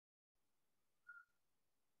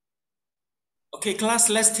Okay, class,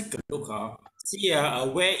 let's take a look. See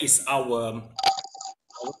where is our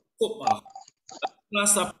scope?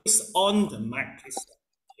 Class, please on the mic, please.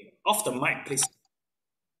 Okay, off the mic, please.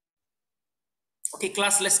 Okay,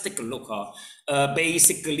 class, let's take a look.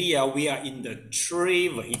 Basically, we are in the three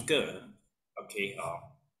vehicle. Okay,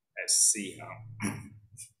 let's see.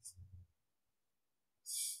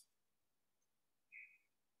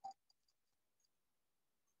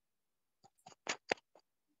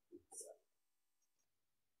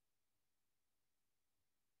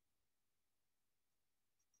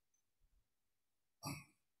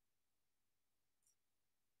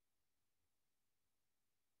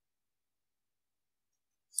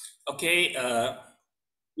 Okay,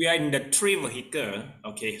 we are in the three vehicle.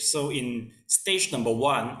 Okay, so in stage number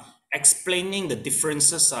 1, explaining the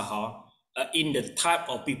differences in the type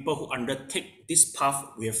of people who undertake this path.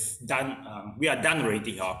 We are done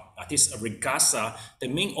already. This regards the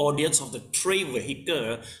main audience of the three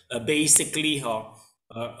vehicle. Basically,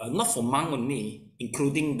 not for monk only,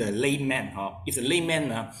 including the layman. If the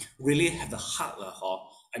layman really have the heart,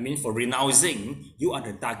 I mean, for renouncing, you are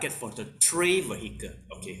the target for the three vehicle.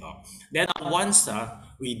 Okay, then once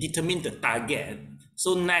we determine the target,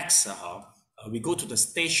 so next we go to the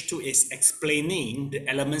stage 2 is explaining the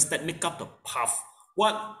elements that make up the path.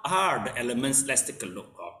 What are the elements? Let's take a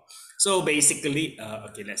look. So basically,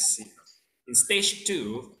 okay, let's see. In stage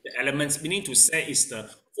 2, the elements meaning to say is the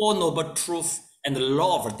Four Noble Truths and the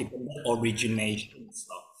law of dependent origination.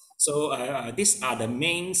 So these are the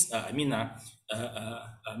mains.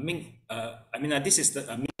 This is the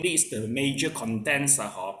mainly is the major contents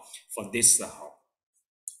for this.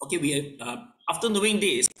 Okay, we after doing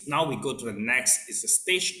this, now we go to the next. Is the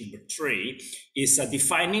stage number 3 is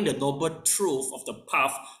defining the noble truth of the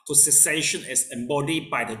path to cessation as embodied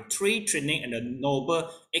by the three training and the noble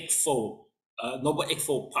eightfold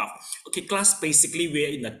path. Okay, class, basically we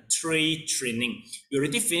are in the three training. We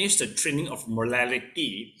already finished the training of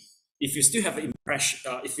morality. If you still have an impression,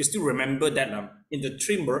 if you still remember that in the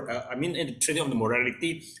training of the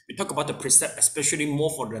morality, we talk about the precept, especially more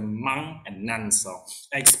for the monk and nuns.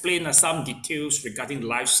 I explain some details regarding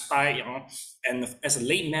lifestyle, and as a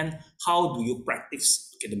layman, how do you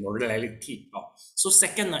practice the morality? So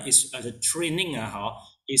second is the training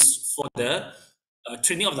is for the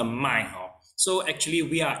training of the mind. So actually,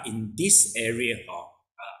 we are in this area.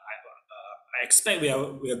 I expect we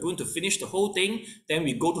are going to finish the whole thing. Then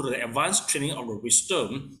we go to the advanced training of the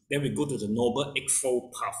wisdom. Then we go to the noble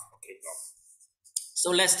eightfold path. Okay.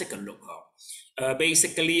 So let's take a look.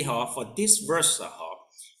 Basically, for this verse,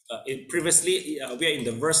 previously we are in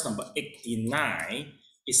the verse number 89.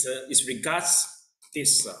 Is regards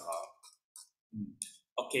this.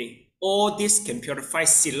 Okay. All this can purify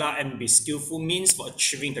sila and be skillful means for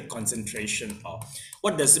achieving the concentration.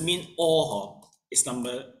 What does it mean? All is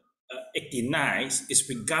number 89 is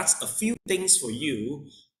regards a few things for you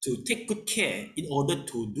to take good care in order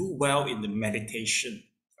to do well in the meditation.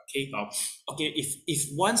 Okay, okay. If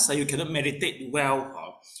once you cannot meditate well,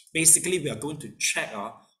 basically we are going to check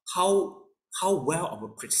how well our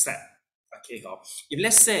precept. Okay, if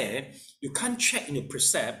let's say you can't check in the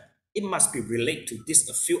precept, it must be related to this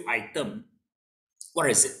a few items. What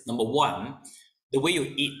is it? Number 1, the way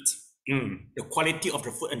you eat, the quality of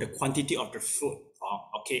the food and the quantity of the food.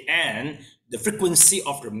 Okay, and the frequency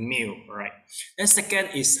of the meal, right? Then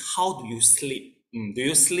second is how do you sleep? Do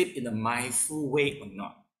you sleep in a mindful way or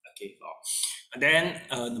not? Okay, and then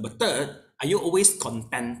number 3, are you always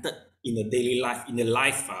contented in the daily life, in the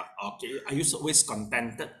life? Okay, are you always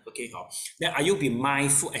contented? Okay, then are you be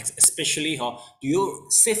mindful, especially do you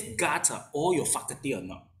safeguard all your faculty or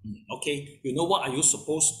not? Okay, you know what are you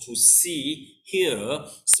supposed to see, hear,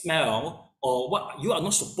 smell, or what you are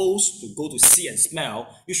not supposed to go to see and smell.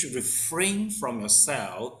 You should refrain from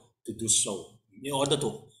yourself to do so in order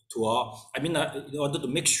in order to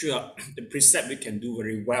make sure the precept we can do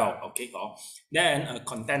very well. Okay, then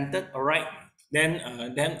contented. All right.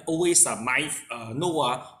 Then always know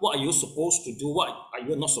what are you supposed to do, what are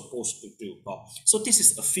you not supposed to do. So this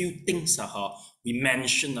is a few things we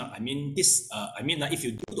mentioned. If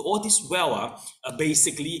you do all this well,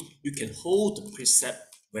 basically you can hold the precept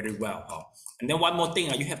very well. And then one more thing,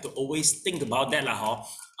 you have to always think about that,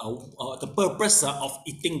 the purpose of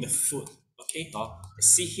eating the food. Okay, let's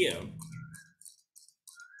see here.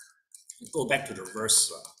 Go back to the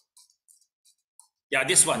verse. Yeah,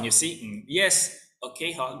 this one, you see. Yes,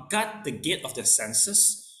 okay, guard the gate of the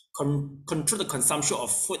senses, control the consumption of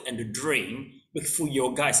food and the drink. Wakeful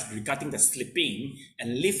yoga is regarding the sleeping,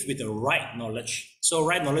 and live with the right knowledge. So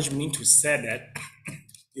right knowledge means to say that,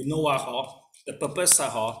 you know what, the purpose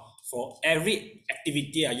for every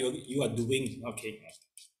activity you are doing. Okay.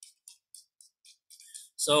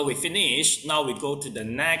 So we finish. Now we go to the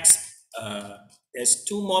next. There's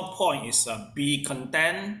two more points. Be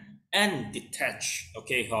content and detach.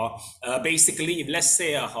 Okay. Basically, if let's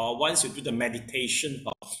say once you do the meditation,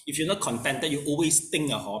 if you're not contented, you always think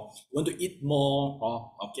you want to eat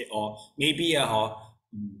more. Okay. Or maybe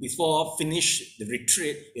before finish the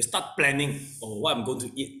retreat, you start planning what I'm going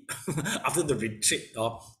to eat after the retreat.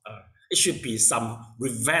 It should be some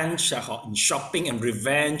revenge in shopping and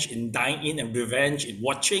revenge in dining and revenge in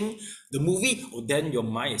watching the movie. Or then your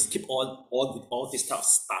mind is keep all this type of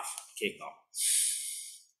stuff. Okay.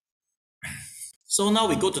 So now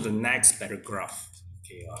we go to the next paragraph.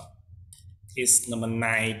 Okay. It's number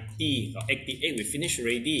 90, 88. We finished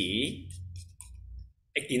already.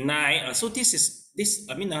 89. So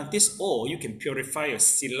this all you can purify your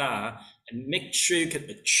sila and make sure you can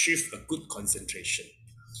achieve a good concentration.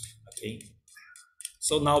 Okay.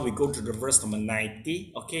 So now we go to the verse number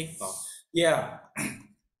 90. Okay. Yeah.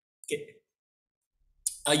 Okay.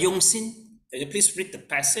 Yong Sin, can you please read the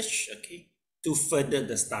passage? Okay. To further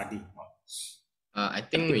the study. I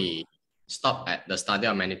think we stop at the study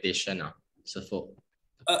of meditation. So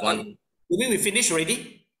you mean we finished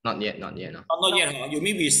already? Not yet. No. Not yet. You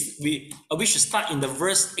mean we should start in the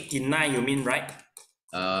verse 89, you mean, right?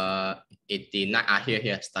 89.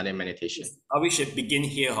 Here, study meditation. We should begin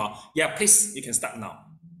here. Yeah, please, you can start now.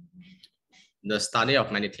 The study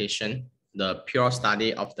of meditation, the pure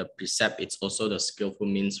study of the precept, it's also the skillful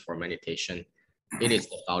means for meditation. It is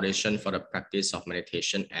the foundation for the practice of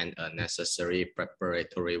meditation and a necessary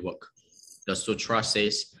preparatory work. The sutra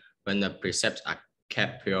says, when the precepts are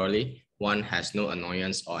kept purely, one has no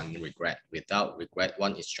annoyance or regret. Without regret,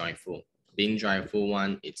 one is joyful. Being joyful,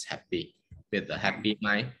 one is happy. With a happy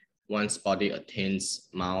mind, one's body attains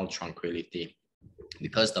mild tranquility.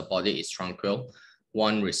 Because the body is tranquil,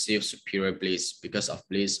 one receives superior bliss. Because of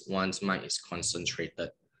bliss, one's mind is concentrated.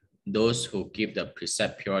 Those who keep the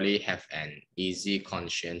precept purely have an easy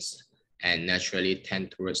conscience and naturally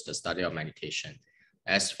tend towards the study of meditation.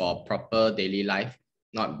 As for proper daily life,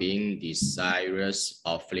 not being desirous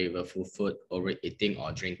of flavorful food, overeating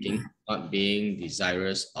or drinking, not being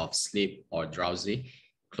desirous of sleep or drowsy,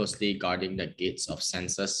 closely guarding the gates of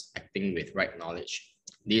senses, acting with right knowledge.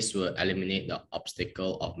 This will eliminate the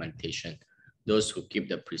obstacle of meditation. Those who keep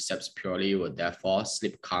the precepts purely will therefore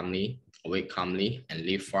sleep calmly, awake calmly, and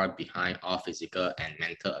leave far behind all physical and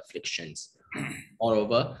mental afflictions.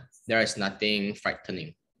 Moreover, there is nothing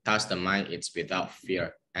frightening. Thus the mind is without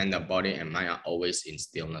fear, and the body and mind are always in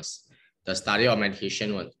stillness. The study of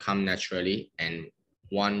meditation will come naturally, and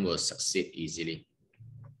one will succeed easily.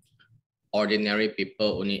 Ordinary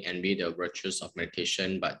people only envy the virtues of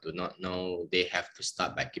meditation, but do not know they have to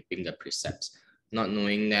start by keeping the precepts. Not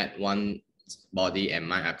knowing that one's body and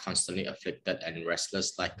mind are constantly afflicted and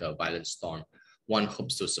restless like a violent storm, one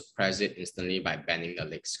hopes to suppress it instantly by bending the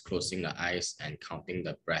legs, closing the eyes, and counting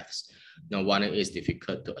the breaths. No wonder it is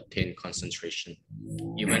difficult to attain concentration.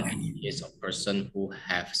 Even in the case of persons who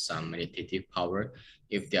have some meditative power,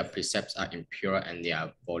 if their precepts are impure and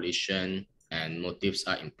their volition and motives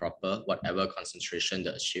are improper, whatever concentration they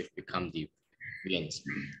achieve become deviant,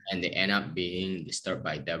 and they end up being disturbed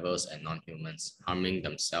by devils and non-humans, harming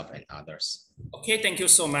themselves and others. Okay, thank you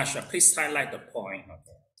so much. Please highlight the point.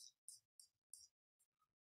 Okay.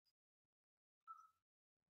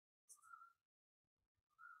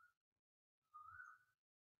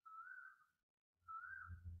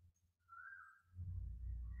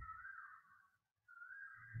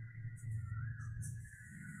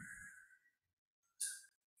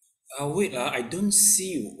 Wait, I don't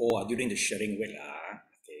see you all during the sharing. Wait, okay.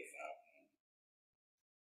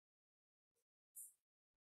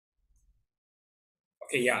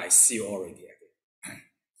 Okay, yeah, I see you already.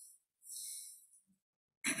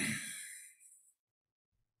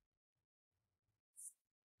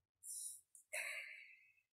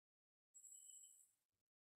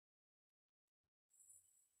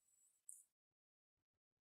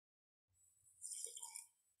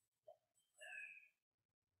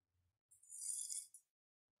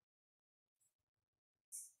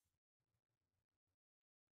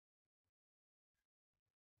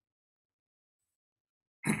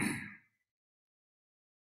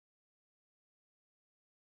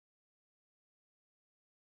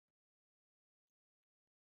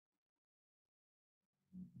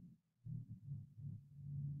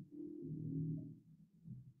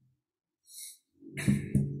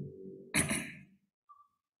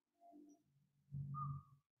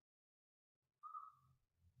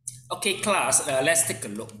 Okay, class, let's take a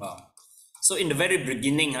look. So in the very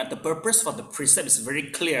beginning, the purpose for the precept is very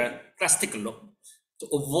clear. Let's take a look to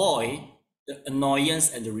avoid the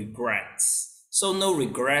annoyance and the regrets. So no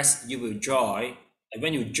regrets, you will joy. And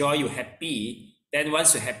when you joy, you're happy. Then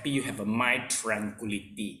once you're happy, you have a mind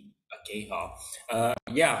tranquility. Okay,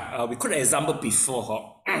 we could have example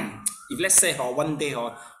before. If let's say one day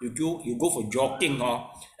you go for jogging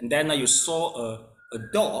and then you saw a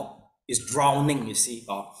dog is drowning, you see,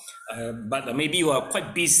 but maybe you are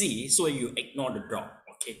quite busy, so you ignore the dog.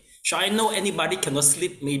 Okay, shall I know anybody cannot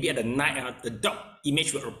sleep? Maybe at the night the dog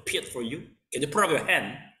image will appear for you. Can you put up your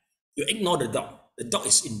hand? You ignore the dog. The dog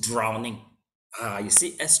is in drowning. You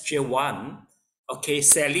see SJ1. Okay,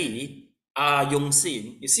 Sally. Yong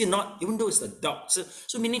Sin, you see, not even though it's the dog,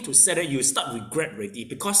 so meaning to say that you start regret already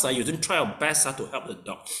because you didn't try your best to help the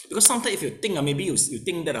dog. Because sometimes if you think maybe you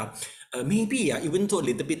think that maybe even though a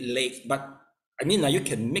little bit late, but I mean you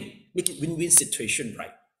can make it win-win situation,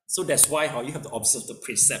 right? So that's why you have to observe the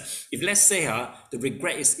precept. If let's say the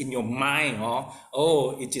regret is in your mind,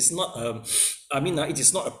 it is not it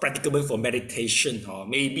is not practicable for meditation,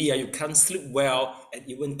 maybe you can't sleep well and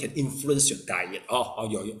even can influence your diet or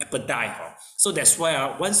your appetite. So that's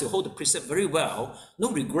why once you hold the precept very well,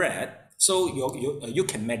 no regret, so you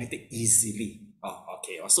can meditate easily.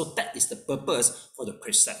 So that is the purpose for the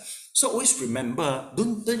precept. So always remember,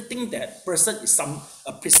 don't think that person is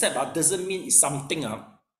a precept doesn't mean it's something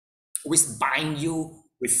always bind you,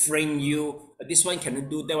 refrain you, this one cannot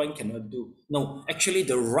do, that one cannot do. No, actually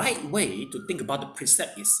the right way to think about the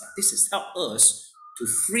precept is this is help us to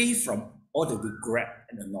free from all the regret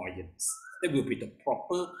and annoyance. That will be the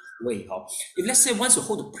proper way. If let's say once you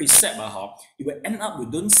hold the precept, you will end up, you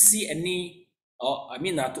don't see any,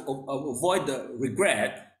 to avoid the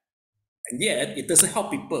regret, and yet it doesn't help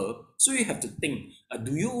people. So you have to think,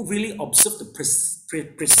 do you really observe the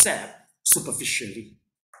precept superficially?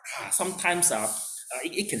 Sometimes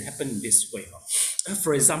it can happen in this way.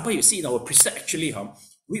 For example, you see in our precept, actually,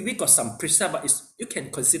 we got some precept, but you can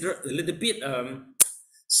consider a little bit,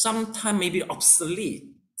 sometimes maybe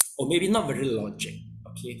obsolete, or maybe not very logic.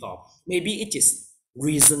 Okay, maybe it is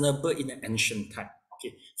reasonable in an ancient time.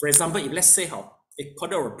 Okay, for example, if let's say according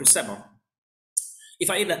to our precept, if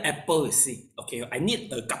I eat an apple, you see, okay, I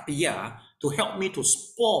need a kapiya to help me to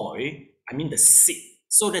spoil, the seed,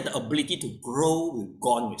 so that the ability to grow will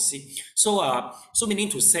gone, you see. So meaning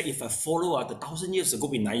to say, if I follow the 1,000 years ago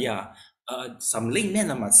Vinaya, some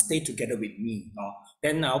laymen must stay together with me.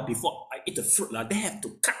 Then now before I eat the fruit, they have to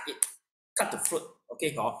cut the fruit.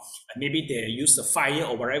 Okay, and maybe they use the fire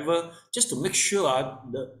or whatever just to make sure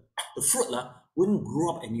the fruit wouldn't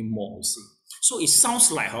grow up anymore, you see. So it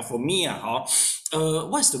sounds like for me,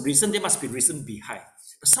 what's the reason? There must be reason behind.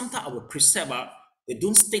 But sometimes our precept, they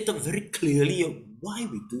don't state it very clearly why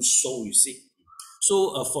we do so, you see.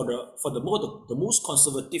 So for the most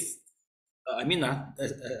conservative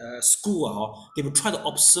school, they will try to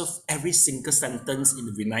observe every single sentence in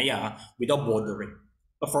the Vinaya without bothering.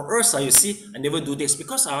 But for us, you see, I never do this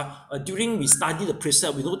because during we study the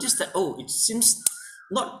precept, we noticed that it seems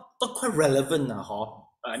not quite relevant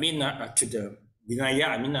to the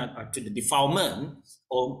Vinaya, to the defilement,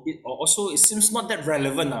 or also it seems not that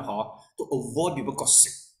relevant to avoid people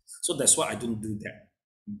gossip. So that's why I don't do that.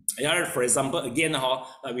 For example, again,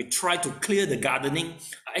 we try to clear the gardening.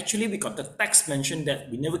 Actually, we got the text mentioned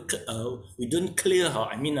that we don't clear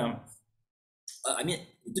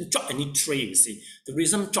we don't chop any tree, you see. The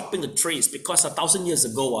reason chopping the tree is because 1,000 years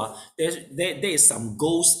ago, there is some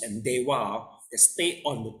ghosts and deva that stay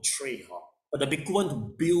on the tree. But the bhikkhu want to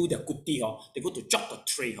build their kuti, they go to chop the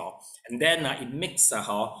tree, and then it makes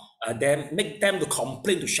make them to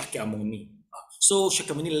complain to Shakyamuni. So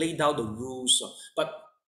Shakyamuni laid down the rules. But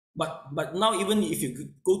now even if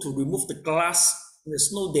you go to remove the glass,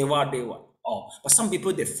 there's no deva. But some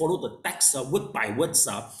people, they follow the text word by word.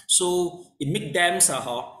 So it makes them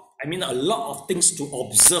a lot of things to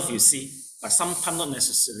observe, you see, but sometimes not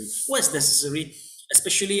necessary. What is necessary?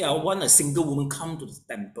 Especially when a single woman come to the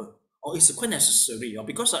temple. It's quite necessary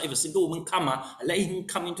because if a single woman come, let him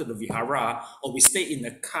come into the vihara, or we stay in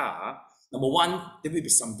the car. Number one, there will be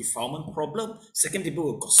some defilement problem. Second, people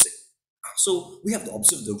will gossip. So we have to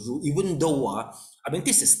observe the rule, even though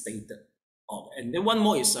this is stated. And then one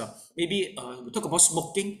more is maybe we talk about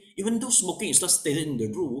smoking. Even though smoking is not stated in the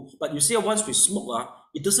rule, but you see once we smoke,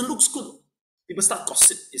 it doesn't look good. People start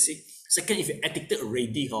gossip, you see. Second, if you're addicted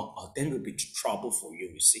already, then will be trouble for you,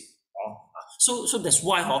 you see. So that's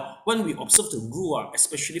why when we observe the rule,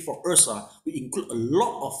 especially for us, we include a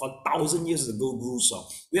lot of 1,000 years ago rules.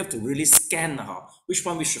 We have to really scan which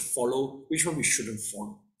one we should follow, which one we shouldn't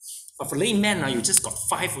follow. But for layman, you just got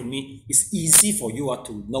 5 only. It's easy for you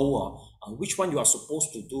to know which one you are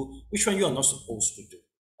supposed to do, which one you are not supposed to do.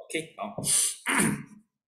 Okay.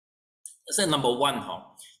 That's number one.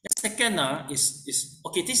 The second is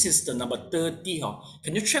okay. This is the number 30.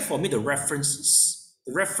 Can you check for me the references?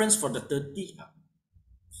 The reference for the 30.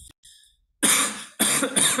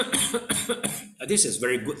 This is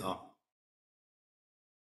very good.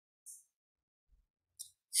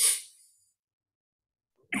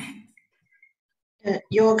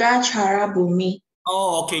 Yoga Chara Bhumi.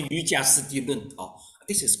 Oh, okay. Yuja Siddhi.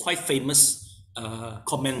 This is quite famous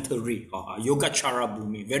commentary. Yoga Chara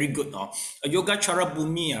Bhumi. Very good. Yoga Chara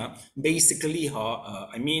Bhumi. Basically,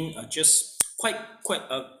 I mean, just quite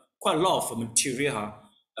a lot of material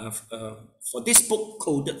for this book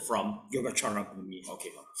coded from Yoga Chara Bhumi.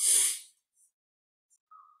 Okay.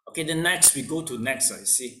 Okay. Then next we go to next. I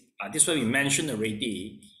see. This one we mentioned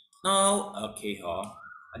already. Now, okay.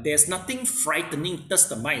 There's nothing frightening thus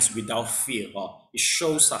the mind is without fear. It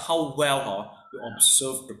shows how well you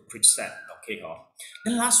observe the precept. Okay.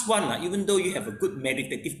 The last one, even though you have a good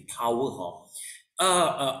meditative power,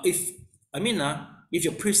 if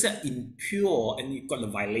your precept impure and you got a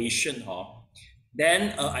violation,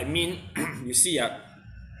 then I mean, you see,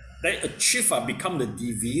 then achieve become the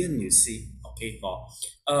deviant. You see. Okay.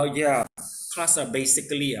 Yeah. Class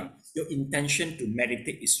basically your intention to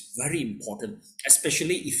meditate is very important,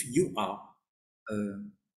 especially if you are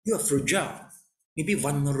fragile, maybe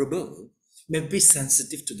vulnerable, maybe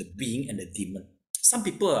sensitive to the being and the demon. Some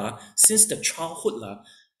people since the childhood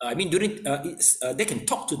I mean during they can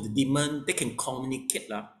talk to the demon, they can communicate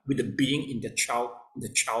with the being in the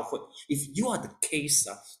childhood. If you are the case,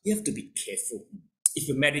 you have to be careful. If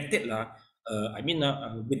you meditate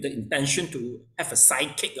with the intention to have a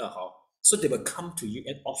sidekick so they will come to you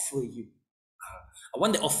and offer you.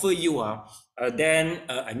 When they offer you, then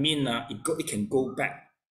it can go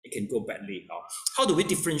back. It can go badly. How do we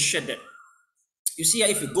differentiate that? You see,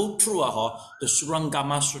 if you go through the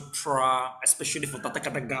Surangama Sutra, especially for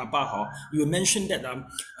Tathagata, you mentioned that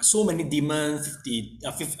so many demons, 50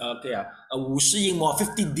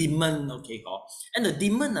 demons, okay, and the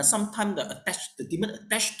demon sometimes the demon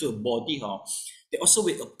attached to the body, they also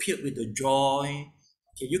will appear with the joy.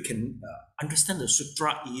 Okay, you can understand the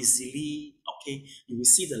sutra easily. Okay, you will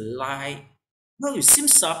see the light. No, it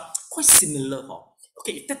seems quite similar.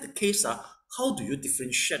 Okay, if that's the case, how do you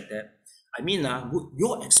differentiate that? I mean,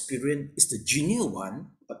 your experience is the genuine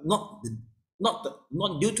one, but not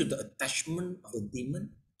due to the attachment of the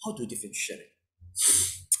demon. How do you differentiate it?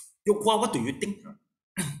 Yokwa, what do you think?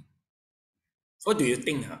 What do you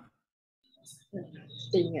think?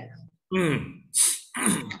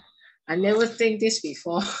 I never think this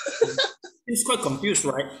before. It's quite confused,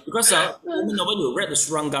 right? Because when you read the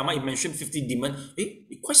Surangama, it mentioned 50 demons.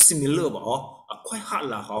 It's quite similar, quite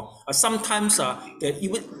hard. Sometimes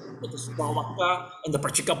even the Sravaka and the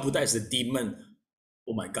Prachika Buddha is the demon.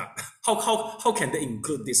 Oh my God. How can they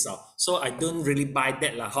include this? So I don't really buy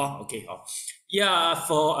that. Okay. Yeah,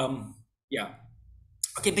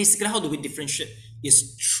 Okay, basically, how do we differentiate?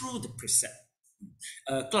 It's through the precept.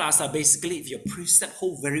 Class, basically, if your precept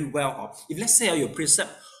hold very well, if let's say your precept,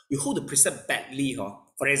 you hold the precept badly,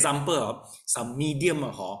 for example, some medium,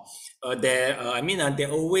 they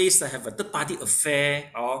always have a third-party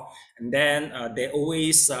affair, and then they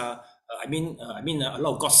always, a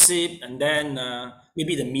lot of gossip, and then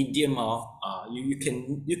maybe the medium, you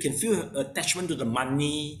can feel attachment to the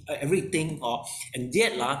money, everything, and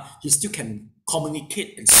yet he still can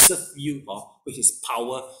communicate and serve you with his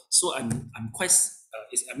power. So I'm quite,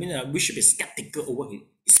 we should be skeptical over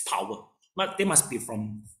his power. But they must be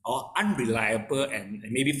from unreliable and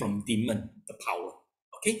maybe from demon, the power.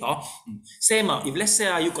 Okay? Same, if let's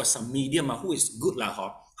say you got some medium who is good,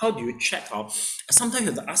 how do you check? Sometimes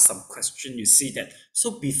you have to ask some question, you see that.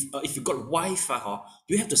 So if you got wife,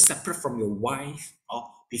 you have to separate from your wife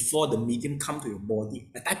before the medium come to your body.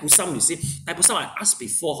 Like Taipusam, you see, Taipusam I asked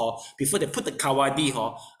before they put the kawadi,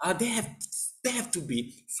 they have to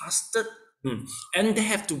be fasted, and they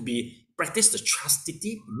have to be practice the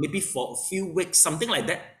chastity, maybe for a few weeks, something like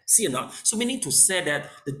that. See or not? So we need to say that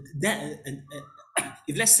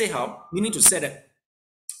if let's say meaning to say that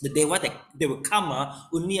the day what they will come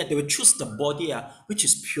only they will choose the body which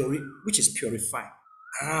is purified.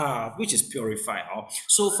 Which is purified.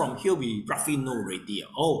 So from here we roughly know already.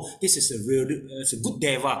 This is it's a good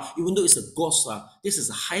deva, even though it's a ghost. This is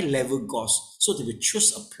a high level ghost. So they will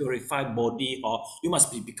choose a purified body, or you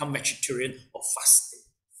must become vegetarian or fasting.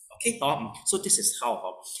 Okay, so this is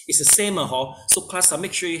how it's the same. So class,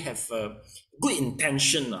 make sure you have good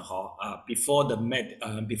intention before the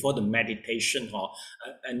meditation,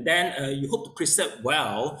 and then you hope to precept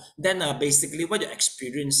well. Then basically what you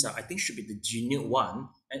experience, I think should be the genuine one,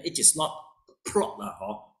 and it is not plot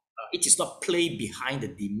it is not play behind the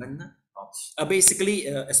demon. Basically,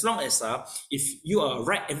 as long as if you are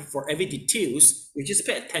right for every details, you just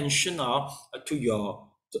pay attention to your,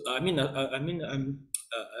 to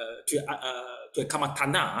a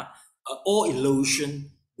kamatana, all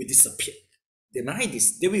illusion will disappear. Deny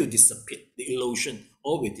this, they will disappear. The illusion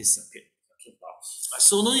all will disappear. Okay,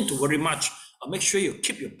 so no need to worry much. Make sure you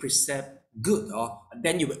keep your precept good, and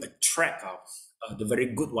then you will attract the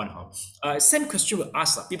very good one. Same question will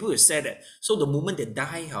ask. People will say that. So the moment they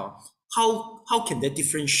die, how can they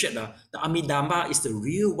differentiate? The Amidama is the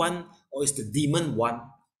real one or is the demon one?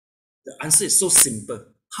 The answer is so simple.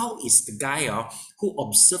 How is the guy who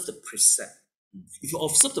observed the precept? If you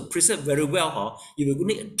observe the precept very well, you will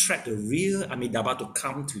only attract the real Amidaba to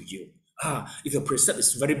come to you. If your precept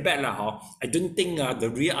is very bad, I don't think the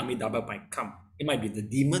real Amidaba might come. It might be the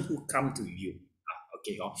demon who come to you.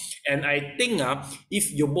 Okay, and I think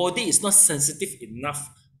if your body is not sensitive enough,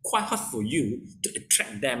 quite hard for you to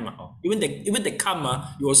attract them. Even they come,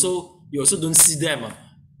 you also don't see them.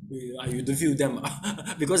 You don't feel them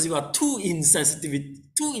because you are too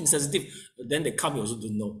insensitive. Then they come, you also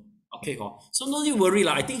don't know. Okay, so no need worry.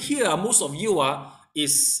 I think here most of you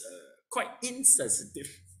is quite insensitive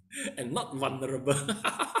and not vulnerable.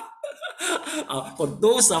 For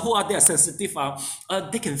those who are there sensitive,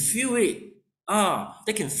 they can feel it.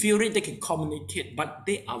 They can feel it, they can communicate, but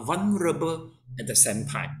they are vulnerable at the same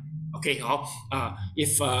time. Okay,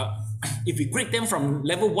 if we grade them from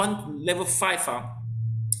level 1, level 5,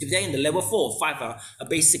 if they're in the level 4 or 5,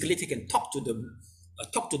 basically they can talk to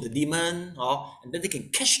the demon, and then they can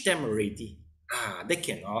catch them already. They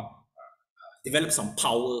can develop some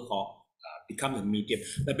power or become a medium.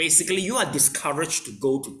 But basically, you are discouraged to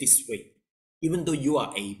go to this way. Even though you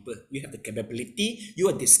are able, you have the capability, you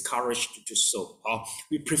are discouraged to do so.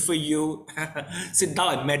 We prefer you sit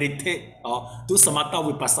down and meditate or do samatha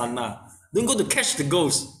vipassana. Don't go to catch the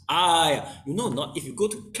ghost. You know not, if you go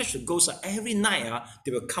to catch the ghost, every night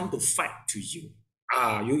they will come to fight to you.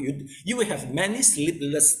 You will have many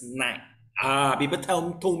sleepless nights. People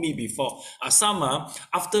told me before. Some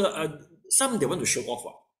they want to show off.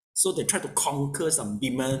 So they try to conquer some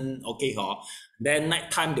demon, okay, then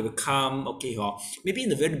nighttime they will come, okay, maybe in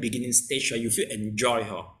the very beginning stage, you feel enjoy,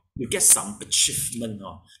 you get some achievement,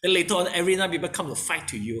 then later on, every night people come to fight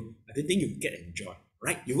to you, I don't think you get enjoy,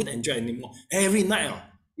 right? You won't enjoy anymore. Every night,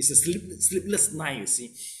 it's a sleepless night, you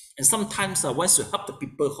see. And sometimes once you help the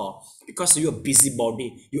people, because you're a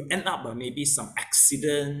busybody, you end up maybe some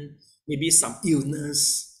accident, maybe some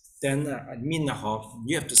illness, then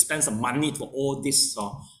you have to spend some money for all this.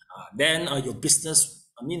 Then your business,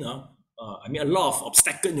 a lot of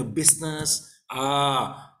obstacles in your business.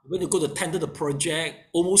 When you go to tender the project,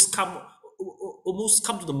 almost come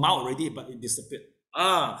to the mouth already, but it disappeared.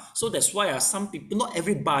 So that's why some people, not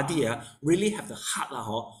everybody really have the heart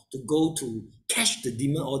to go to catch the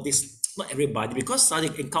demon, all this. Not everybody, because they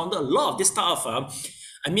encounter a lot of this type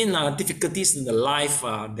of difficulties in the life,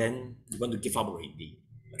 then you want to give up already.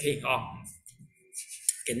 Okay,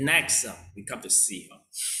 next we come to see.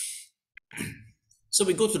 So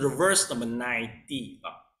we go to the verse number 90.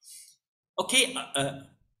 Okay,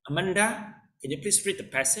 Amanda, can you please read the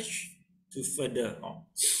passage to further on?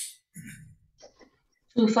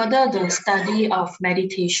 To further the study of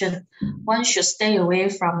meditation, one should stay away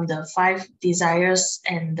from the 5 desires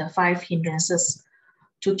and the 5 hindrances.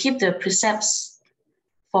 To keep the precepts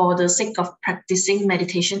for the sake of practicing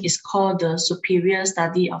meditation is called the superior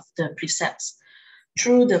study of the precepts.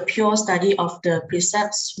 Through the pure study of the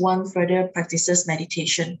precepts, one further practices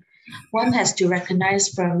meditation. One has to recognize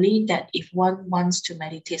firmly that if one wants to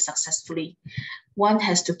meditate successfully, one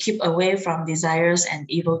has to keep away from desires and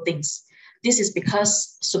evil things. This is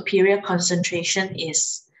because superior concentration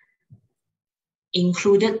is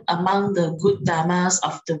included among the good dharmas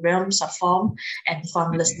of the realms of form and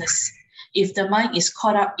formlessness. If the mind is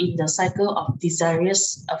caught up in the cycle of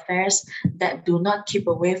desirous affairs that do not keep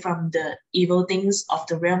away from the evil things of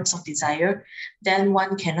the realms of desire, then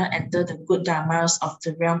one cannot enter the good dharmas of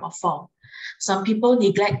the realm of form. Some people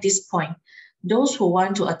neglect this point. Those who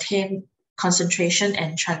want to attain concentration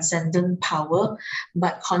and transcendent power,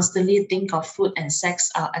 but constantly think of food and sex,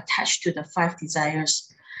 are attached to the 5 desires.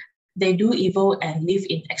 They do evil and live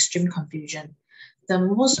in extreme confusion. The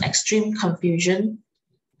most extreme confusion,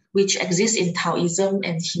 which exists in Taoism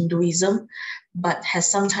and Hinduism, but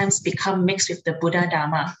has sometimes become mixed with the Buddha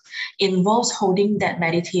Dharma, involves holding that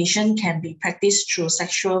meditation can be practiced through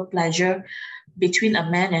sexual pleasure between a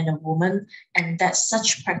man and a woman, and that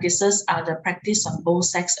such practices are the practice of both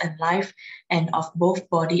sex and life, and of both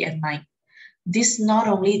body and mind. This not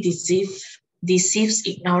only deceives deceives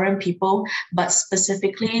ignorant people, but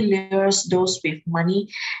specifically lures those with money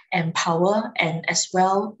and power, and as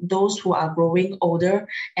well those who are growing older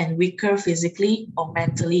and weaker physically or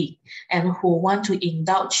mentally, and who want to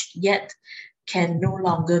indulge yet can no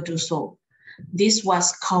longer do so. This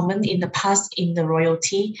was common in the past in the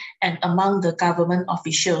royalty and among the government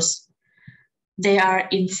officials. They are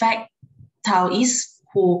in fact Taoists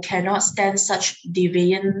who cannot stand such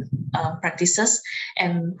deviant practices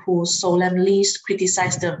and who solemnly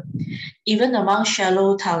criticize them. Even among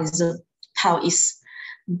shallow Taoists,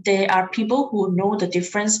 there are people who know the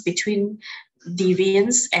difference between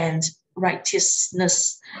deviance and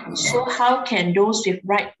righteousness. So how can those with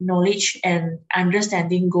right knowledge and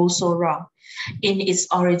understanding go so wrong? In its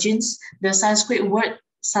origins, the Sanskrit word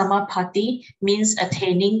samapatti means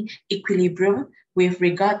attaining equilibrium with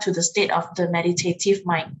regard to the state of the meditative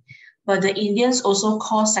mind. But the Indians also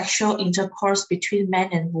call sexual intercourse between man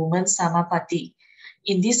and woman samapatti.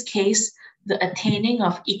 In this case, the attaining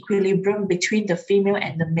of equilibrium between the female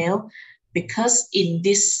and the male, because in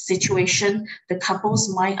this situation, the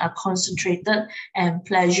couple's mind are concentrated and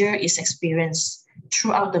pleasure is experienced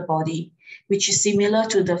throughout the body, which is similar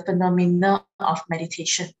to the phenomena of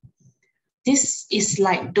meditation. This is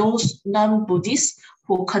like those non-Buddhists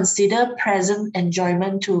who consider present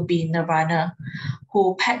enjoyment to be nirvana,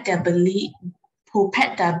 who pat their bellies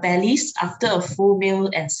after a full meal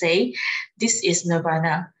and say, "This is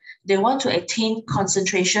nirvana." They want to attain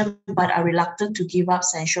concentration but are reluctant to give up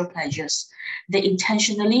sensual pleasures. They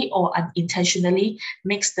intentionally or unintentionally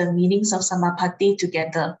mix the meanings of samapatti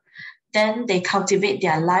together. Then they cultivate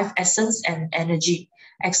their life essence and energy,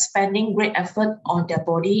 expending great effort on their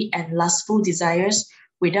body and lustful desires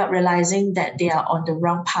without realizing that they are on the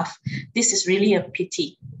wrong path. This is really a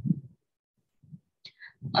pity.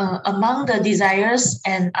 Among the desires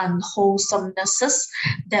and unwholesomenesses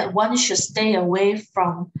that one should stay away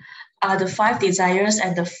from are the 5 desires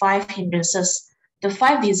and the 5 hindrances. The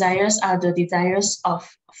 5 desires are the desires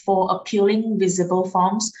for appealing visible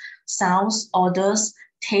forms, sounds, odors,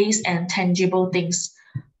 taste, and tangible things.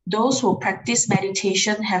 Those who practice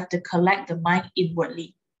meditation have to collect the mind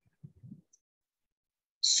inwardly.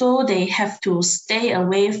 So they have to stay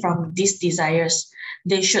away from these desires.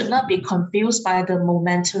 They should not be confused by the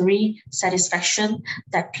momentary satisfaction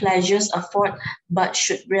that pleasures afford, but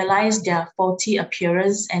should realize their faulty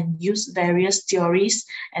appearance and use various theories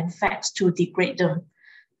and facts to degrade them.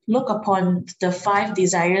 Look upon the 5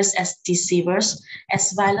 desires as deceivers,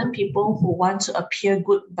 as violent people who want to appear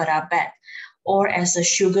good but are bad, or as a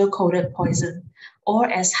sugar-coated poison, or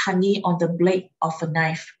as honey on the blade of a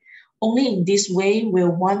knife. Only in this way will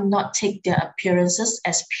one not take their appearances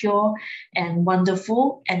as pure and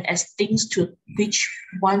wonderful and as things to which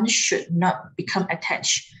one should not become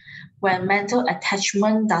attached. When mental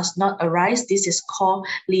attachment does not arise, this is called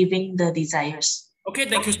leaving the desires. Okay,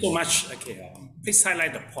 thank you so much. Okay, please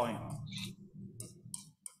highlight the point.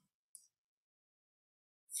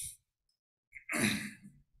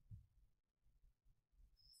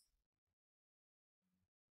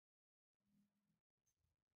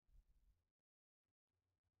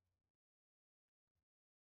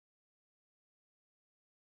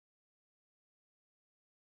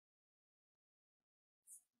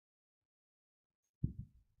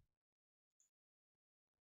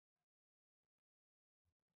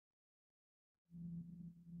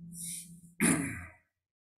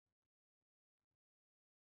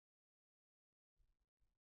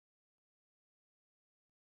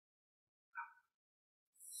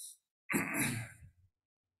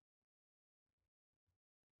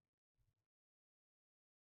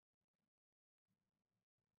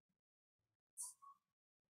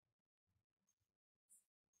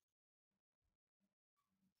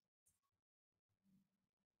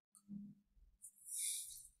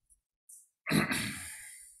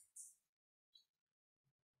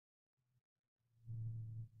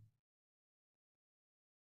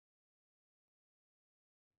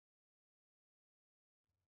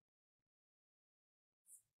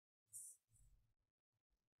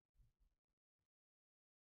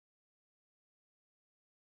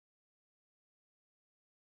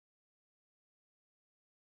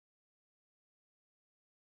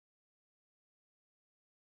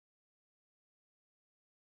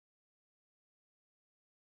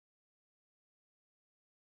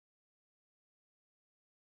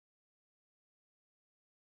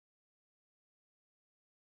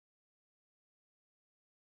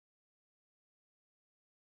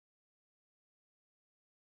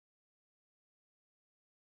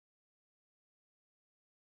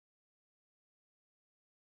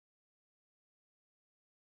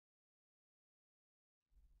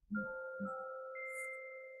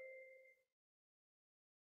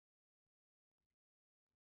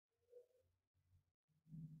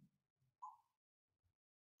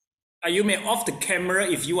 You may off the camera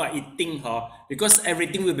if you are eating, because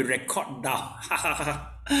everything will be recorded down.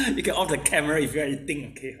 You can off the camera if you are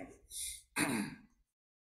eating, okay?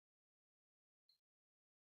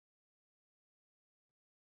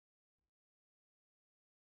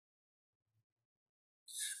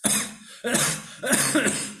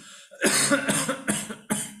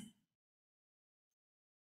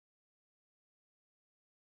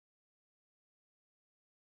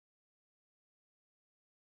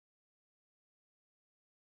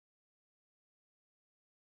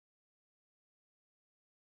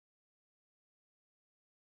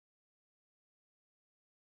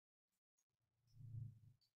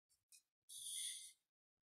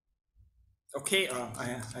 Okay,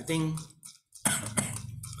 I think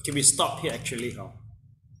okay, we stop here actually.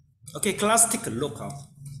 Okay, class, take a look.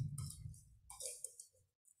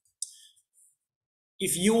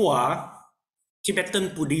 If you are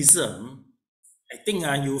Tibetan Buddhism, I think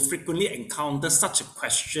you frequently encounter such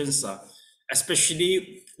questions,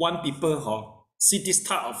 especially when people see this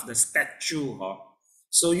type of the statue.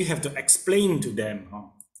 So you have to explain to them.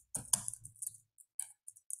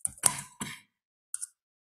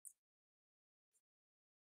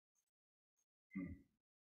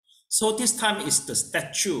 So this time is the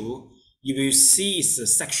statue. You will see is the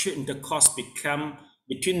sexual intercourse become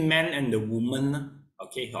between man and the woman.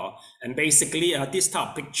 Okay, and basically this type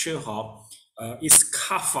of picture is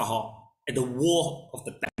carved at the wall of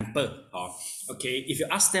the temple. Okay, if you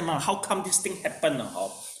ask them how come this thing happened,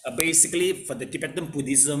 basically for the Tibetan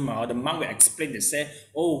Buddhism, the monk will explain. They say,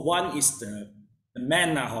 oh, one is the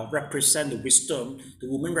man represent the wisdom, the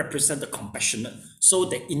woman represent the compassionate, so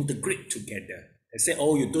they integrate together. They say,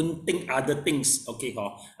 oh, you don't think other things, okay,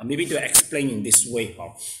 maybe to explain in this way.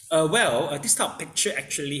 Well, this type of picture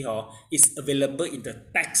actually is available in the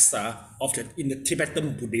text in the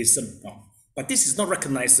Tibetan Buddhism, but this is not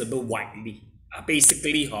recognizable widely.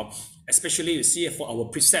 Basically, especially you see for our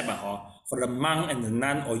precept, for the monk and the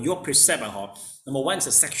nun, or your precept, number one is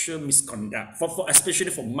a sexual misconduct. For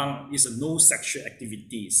especially for monk, is a no sexual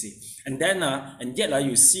activity. You see, and then and yet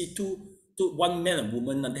you see one man and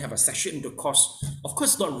woman and they have a sexual intercourse. Of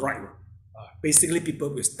course, not right. Basically, people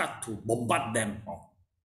will start to bombard them.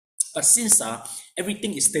 But since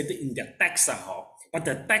everything is stated in their text, but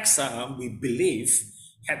the text we believe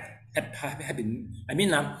have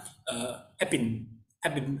been,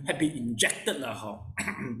 have been injected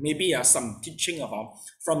maybe some teaching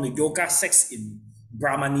from the yoga sects in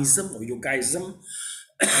Brahmanism or Yogaism.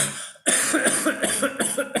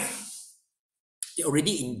 They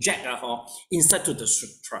already inject inside to the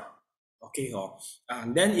sutra. Okay,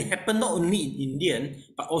 and then it happened not only in Indian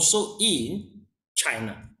but also in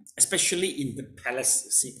China, especially in the palace.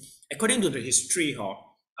 See, according to the history,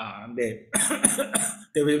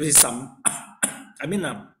 there will be some,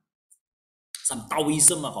 some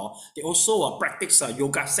Taoism. They also practice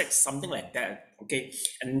yoga sects, something like that. Okay,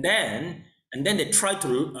 and then they try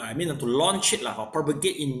to, to launch it,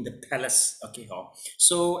 propagate in the palace. Okay,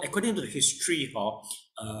 so according to the history,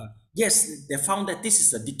 yes, they found that this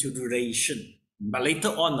is a deterioration, but later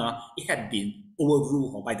on, it had been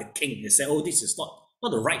overruled by the king. They said, "Oh, this is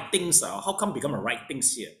not the right things. How come become the right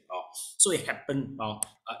things here?" So it happened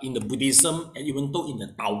in the Buddhism and even though in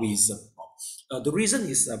the Taoism. The reason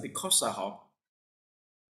is because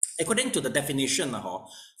according to the definition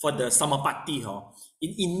for the samapatti,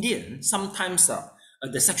 in Indian, sometimes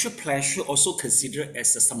the sexual pleasure also considered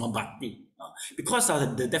as a samapatti, because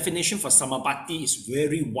the definition for samapatti is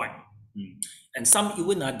very wide, and some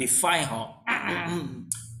even define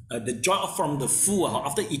the joy from the food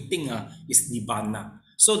after eating is nibbana.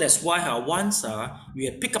 So that's why once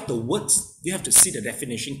you pick up the words, you have to see the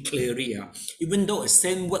definition clearly. Even though a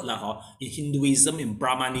same word in Hinduism, in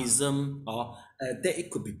Brahmanism, that it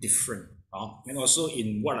could be different. And also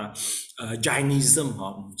in Jainism.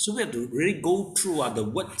 So we have to really go through the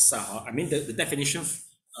words, the definition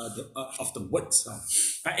of the words.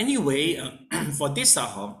 But anyway, for this,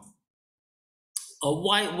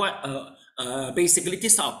 basically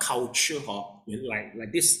this our culture,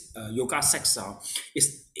 like this yoga sects,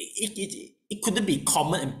 it couldn't be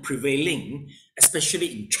common and prevailing, especially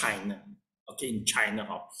in China. Okay, in China,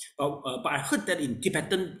 but I heard that in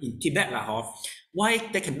Tibet, why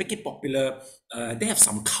they can make it popular, they have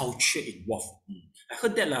some culture involved. I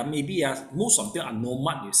heard that maybe most of them are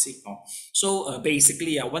nomad, you see. So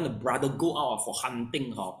basically, when the brother go out for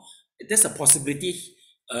hunting, there's a possibility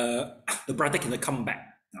the brother cannot come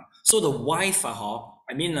back. So the wife,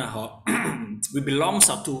 we belongs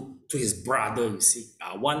to his brother. You see,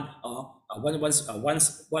 once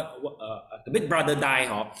the big brother die,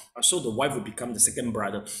 so the wife will become the second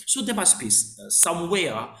brother. So there must be some way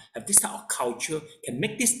have this type of culture can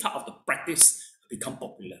make this type of the practice become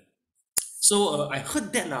popular. So I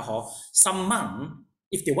heard that some monk,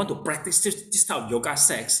 if they want to practice this type of yoga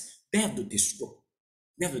sex, they have to disrobe.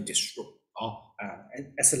 They have to disrobe.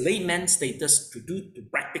 As a layman status to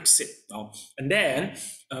practice it. And then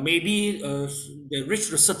maybe they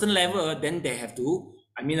reach a certain level, then they have to,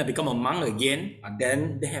 become a monk again, and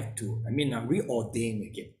then they have to, reordain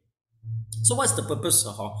again. So what's the purpose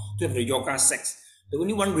to have the yoga sex? The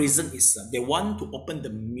only one reason is they want to open the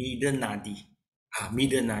middle nadi.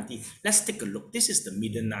 Middle nadi. Let's take a look. This is the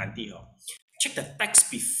middle nadi. Check the text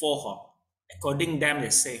before. According to them, they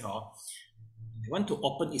say they want to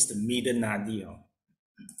open is the middle nadi.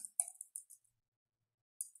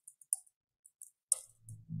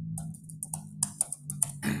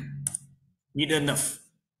 Middle nerve.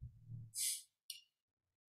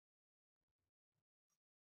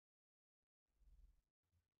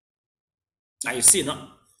 You see, no?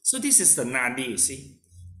 So this is the nadi, you see.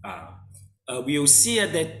 We will see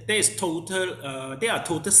that there is total, there are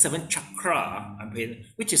total 7 chakra,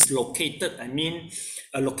 which is located,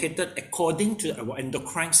 located according to our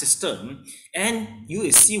endocrine system. And you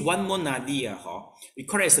will see one more nadi, we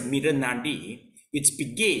call it as the middle nadi, which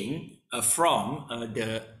begin from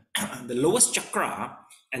the lowest chakra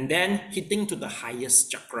and then hitting to the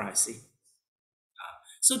highest chakra, see.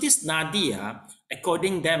 So this nadi,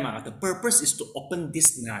 according to them, the purpose is to open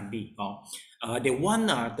this nadi. They want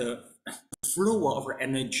the flow of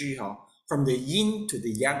energy from the yin to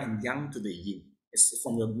the yang and yang to the yin. It's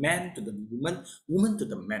from the man to the woman, woman to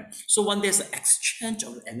the man. So when there's an exchange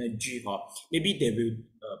of energy, maybe they will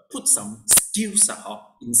put some skills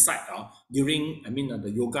inside during,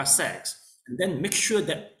 the yoga sex, and then make sure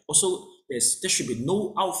that also there should be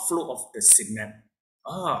no outflow of the semen.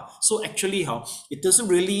 So actually, it doesn't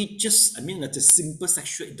really just, it's a simple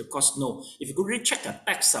sexual intercourse. No, if you could really check the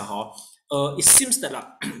text, it seems that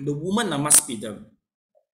the woman must be the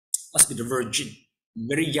virgin,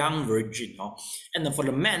 very young virgin. And then for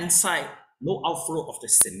the man's side, no outflow of the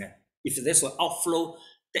semen. If there's an outflow,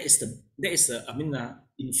 that is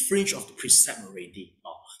infringe of the precept already.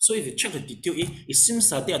 So if you check the detail, it seems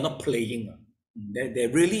that they are not playing. They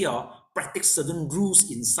really practice certain rules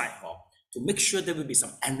inside to make sure there will be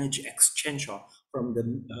some energy exchange from the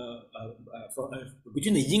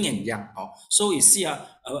between the yin and yang. So you see,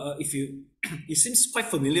 if you it seems quite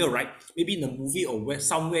familiar, right? Maybe in a movie or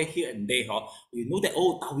somewhere here and there, you know that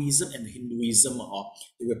Taoism and Hinduism,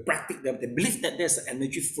 they will practice them. They believe that there's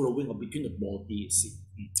energy flowing between the body. You see,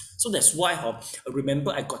 so that's why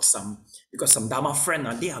remember I got some Dharma friend.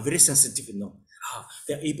 They are very sensitive,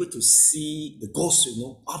 they're able to see the ghosts,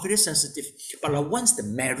 are very sensitive. But once they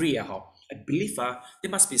marry, I believe there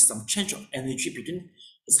must be some change of energy between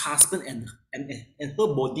his husband and her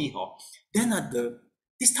body. Then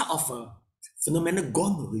this type of phenomenon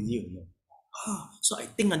gone already. So I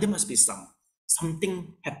think there must be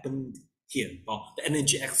something happened here. The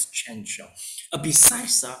energy exchange.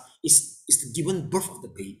 Besides, is the given birth of the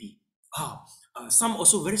baby. Some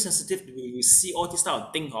also very sensitive. We see all this type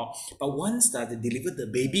of thing. But once that they deliver the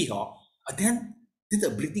baby, then the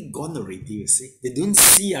ability gone already, you see. They don't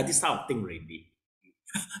see this type of thing already.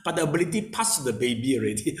 But the ability passed to the baby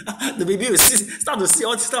already. The baby will start to see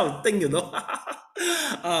all this type of thing,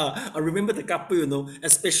 I remember the couple,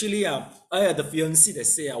 especially the fiancé, they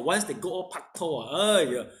say, once they go all pakto,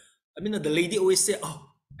 the lady always say,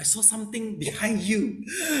 I saw something behind you.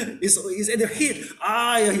 It's at the head.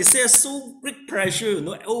 He says so great pressure,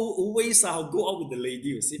 always go out with the lady,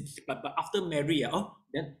 you see. But after marriage,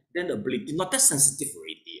 then the ability not that sensitive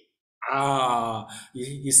already.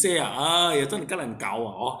 You say, you're talking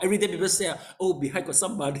about every day people say, behind got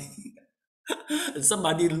somebody.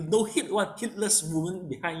 Somebody no hitless woman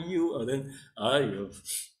behind you, or then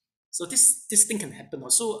so this thing can happen.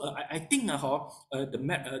 So I think the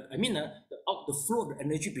flow of the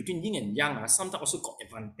energy between yin and yang sometimes also got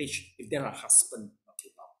advantage if there are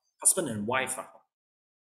husband and wife.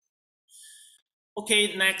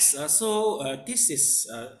 Okay, next. This is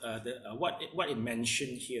what it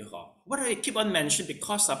mentioned here. What I keep on mentioning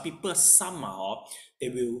because people somehow they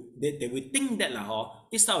will think that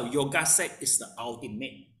this type of yoga set is the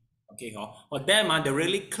ultimate. Okay, for them they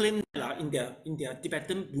really claim that in their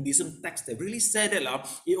Tibetan Buddhism text they really said that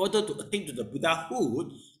in order to attain to the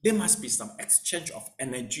Buddhahood there must be some exchange of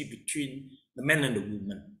energy between the man and the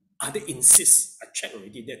woman. They insist. I checked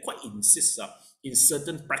already. They quite insist in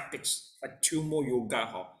certain practice like Tumo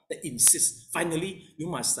yoga. They insist. Finally, you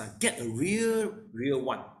must get a real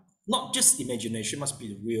one. Not just imagination, must be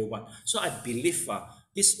the real one. So I believe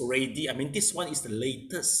this already, I mean, this one is the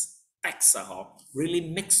latest text, really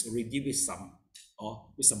mixed already with some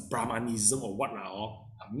Brahmanism or what,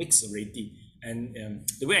 mixed already. And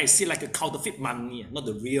the way I see, like a counterfeit money, not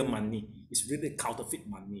the real money, it's really counterfeit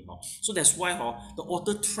money. So that's why the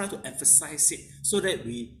author try to emphasize it so that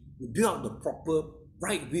we build up the proper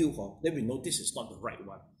right view, then we know this is not the right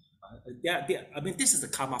one. I mean, this is the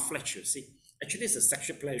karma flesh, you see. Actually, it's a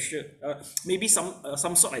sexual pleasure. Maybe some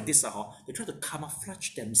sort like this. They try to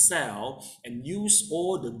camouflage themselves and use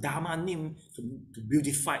all the dharma name to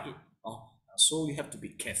beautify it. So you have to be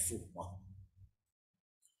careful.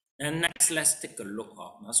 And next, let's take a look.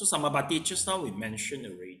 So Samabati, just now we mentioned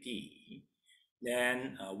already.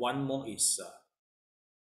 Then one more is,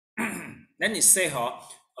 then it say,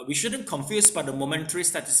 we shouldn't confuse by the momentary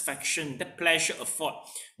satisfaction that pleasure afford,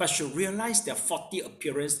 but should realize their faulty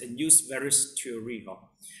appearance and use various theory.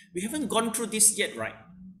 We haven't gone through this yet, right?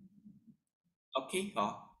 Okay.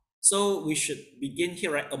 So we should begin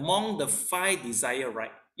here, right? Among the 5 desires,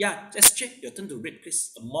 right? Yeah, just check. Your turn to read,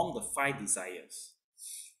 please. Among the 5 desires.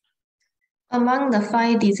 Among the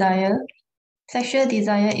 5 desires, sexual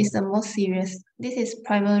desire is the most serious. This is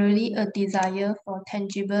primarily a desire for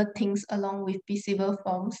tangible things along with visible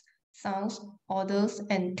forms, sounds, odors,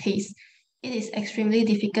 and tastes. It is extremely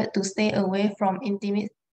difficult to stay away from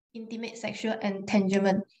intimate sexual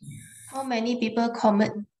entanglement. How many people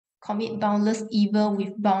commit boundless evil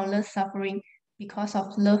with boundless suffering because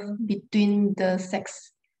of love between the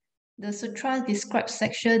sex? The sutra describes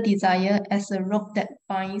sexual desire as a rope that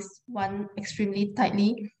binds one extremely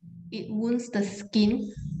tightly. It wounds the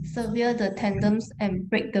skin, severs the tendons, and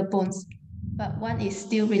breaks the bones, but one is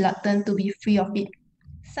still reluctant to be free of it.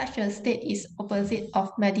 Such a state is opposite of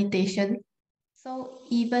meditation. So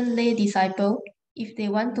even lay disciples, if they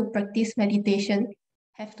want to practice meditation,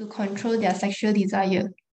 have to control their sexual desire.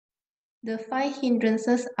 The 5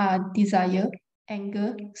 hindrances are desire,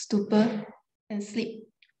 anger, stupor, and sleep,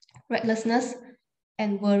 recklessness,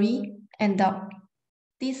 and worry, and doubt.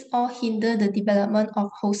 These all hinder the development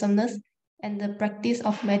of wholesomeness and the practice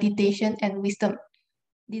of meditation and wisdom.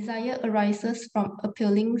 Desire arises from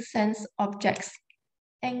appealing sense objects.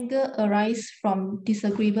 Anger arises from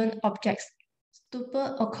disagreeable objects.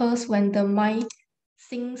 Stupor occurs when the mind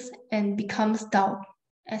sinks and becomes dull,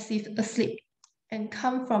 as if asleep, and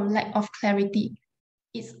comes from lack of clarity.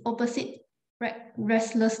 Its opposite,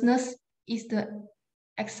 restlessness, is the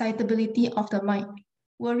excitability of the mind.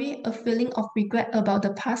 Worry, a feeling of regret about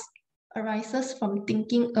the past, arises from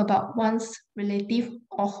thinking about one's relative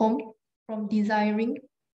or home, from desiring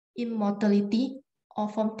immortality, or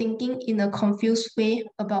from thinking in a confused way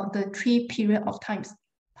about the 3 periods of times,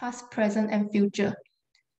 past, present, and future.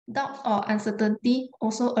 Doubt or uncertainty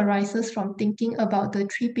also arises from thinking about the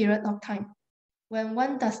 3 periods of time. When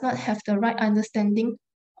one does not have the right understanding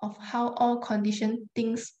of how all conditioned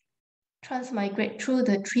things transmigrate through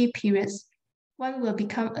the 3 periods, one will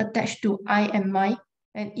become attached to I and mine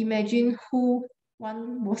and imagine who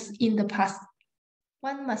one was in the past.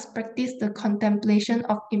 One must practice the contemplation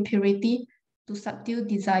of impurity to subdue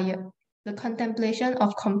desire, the contemplation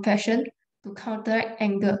of compassion to counteract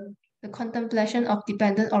anger, the contemplation of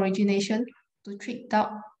dependent origination to treat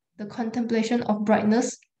doubt, the contemplation of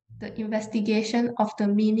brightness, the investigation of the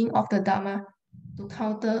meaning of the Dharma to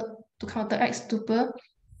counteract stupor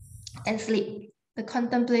and sleep, the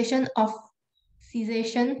contemplation of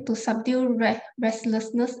cessation to subdue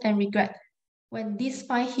restlessness and regret. When these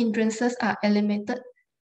 5 hindrances are eliminated,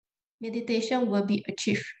 meditation will be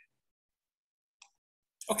achieved.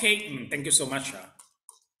 Okay, thank you so much.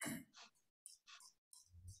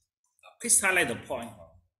 Please highlight the point.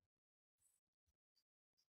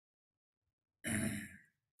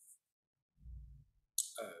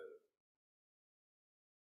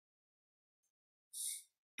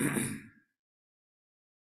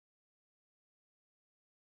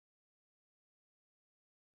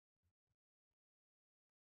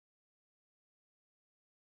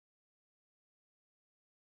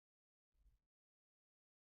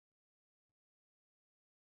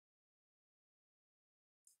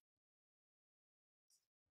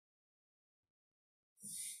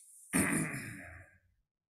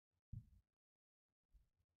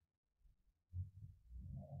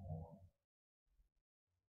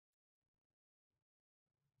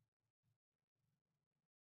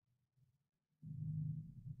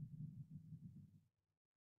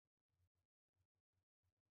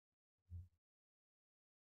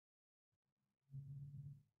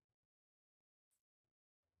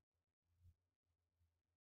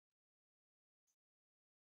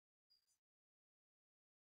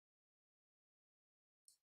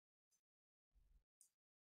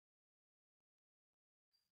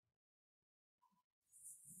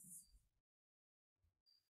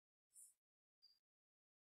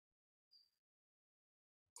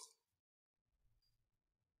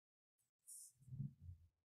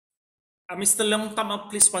 Mr. Leong, come up,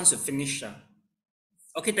 please, once you finish.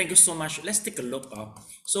 Okay, thank you so much. Let's take a look.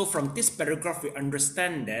 So from this paragraph, we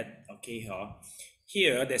understand that, okay,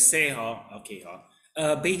 here they say, okay,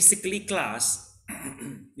 basically class,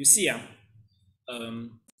 you see,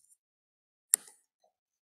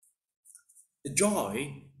 the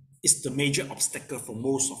joy is the major obstacle for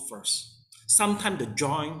most of us. Sometimes the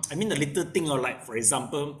joy, I mean the little thing, or like, for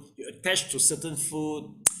example, you attach to certain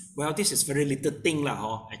food, well, this is very little thing,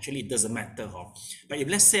 actually it doesn't matter. But if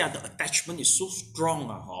let's say the attachment is so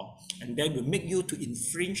strong, and then will make you to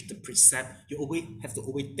infringe the precept, you always have to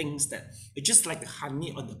always think that it's just like the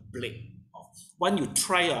honey on the blade. When you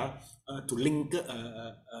try to linger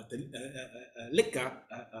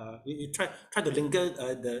you try to linger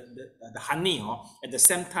the honey, at the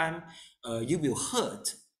same time you will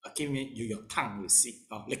hurt your tongue, you see,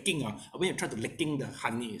 licking when you try to licking the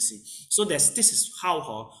honey, you see. So this is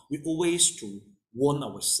how we always to warn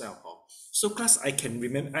ourselves. So class, I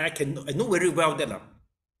know very well that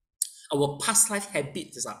our past life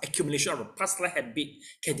habits, our accumulation of our past life habit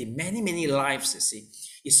can be many lives, you see.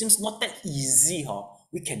 It seems not that easy,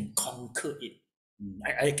 we can conquer it.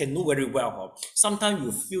 I can know very well. Sometimes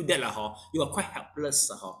you feel that you are quite helpless.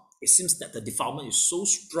 It seems that the defilement is so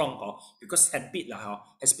strong because habit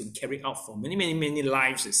has been carried out for many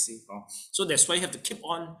lives, you see. So that's why you have to keep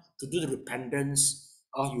on to do the repentance.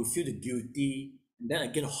 You feel the guilty, and then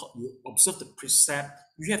again you observe the precept.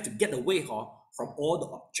 You have to get away from all the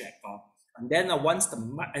object. And then once the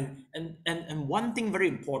and one thing very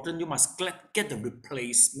important, you must get the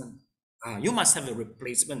replacement. You must have a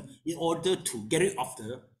replacement in order to get rid of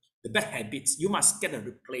the bad habits. You must get a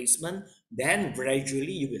replacement, then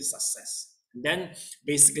gradually you will success. And then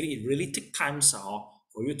basically it really takes time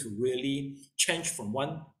for you to really change from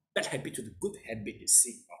one bad habit to the good habit, you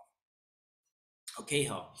see. Okay,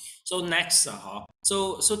 so next,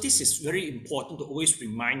 so this is very important to always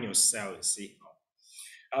remind yourself, you see.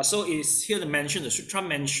 So it's here to mention, the sutra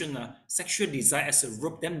mention sexual desire as a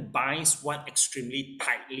rope then binds one extremely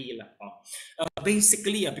tightly.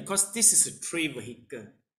 Basically, because this is a three vehicle.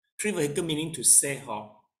 Three vehicle meaning to say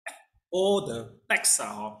all the texts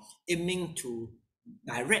are aiming to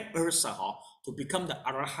direct us to become the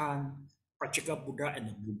Arahant, practical Buddha, and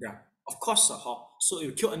the Buddha. Of course, so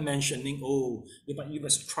you keep on mentioning, you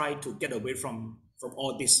must try to get away from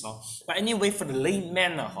all this. But anyway, for the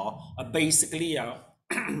layman, basically,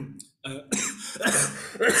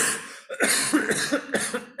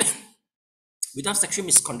 without sexual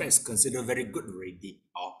misconduct is considered very good already.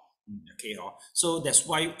 Okay, so that's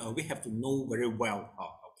why we have to know very well.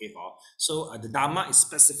 Okay, so the Dharma is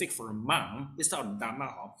specific for a monk. This type of Dharma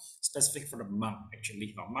specific for the monk,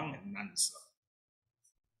 actually, monk and nuns.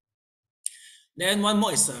 Then one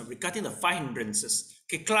more is regarding the 5 hindrances.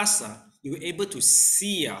 Okay, class, you were able to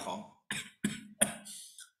see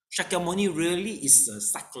Shakyamuni really is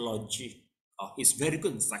psychology. He's very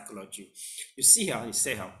good in psychology. You see here, he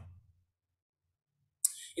say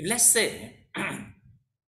if let's say,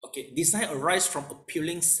 okay, desire arises from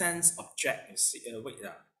appealing sense object. You see,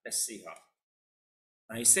 let's see here.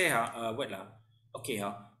 I say okay,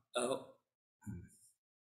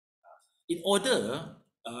 in order,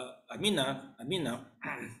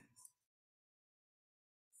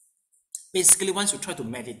 basically, once you try to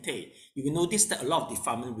meditate, you will notice that a lot of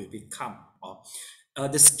defilement will become.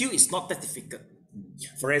 The skill is not that difficult.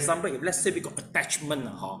 For example, if let's say we got attachment,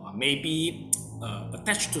 maybe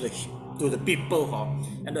attached to the people,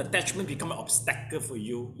 and the attachment become an obstacle for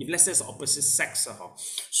you. If let's say it's opposite sex,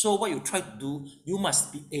 so what you try to do, you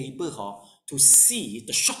must be able to see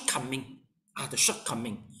the shortcoming.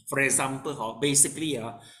 For example, basically,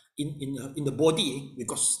 in the body, we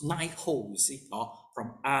got 9 holes. You see,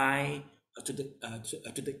 from eye to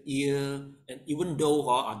the ear, and even though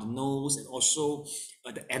the nose and also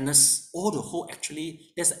the anus, all the whole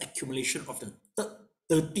actually there's an accumulation of the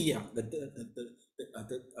dirty.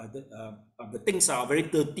 The things are very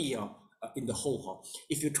dirty in the hole.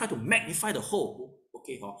 If you try to magnify the hole,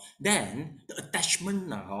 okay, then the attachment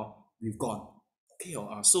will gone. Okay,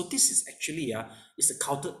 so this is actually it's a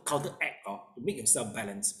counter act to make yourself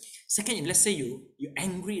balance. Second, if let's say you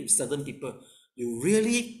angry with certain people, you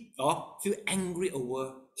really feel angry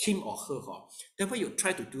over him or her, then what you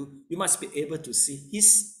try to do, you must be able to see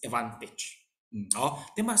his advantage.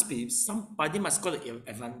 There must be somebody must got the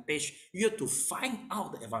advantage. You have to find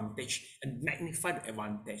out the advantage and magnify the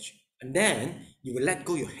advantage, and then you will let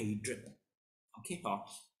go your hatred. Okay,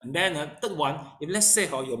 and then third one, if let's say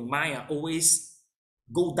your mind always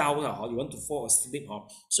go down, you want to fall asleep,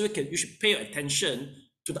 so you should pay attention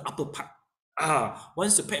to the upper part.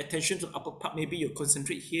 Once you pay attention to the upper part, maybe you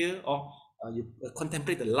concentrate here, or you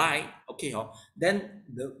contemplate the light, okay, then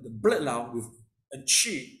the blood with a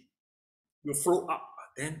chi will flow up,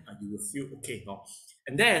 then you will feel okay.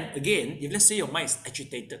 And then again, if let's say your mind is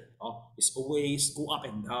agitated, it's always go up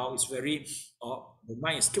and down, it's very, the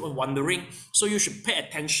mind is keep on wandering, so you should pay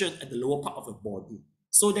attention at the lower part of the body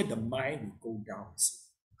so that the mind will go down.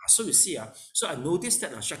 So you see, so I noticed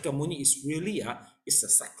that Shakyamuni is really it's a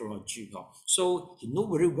psychology. So he know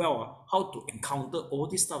very well how to encounter all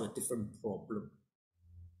these type of different problems.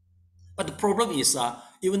 But the problem is,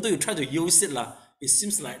 even though you try to use it, it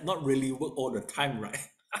seems like not really work all the time, right?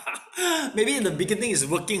 Maybe in the beginning it's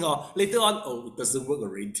working, or later on, it doesn't work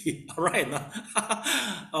already. All right,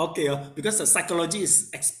 okay, because the psychology is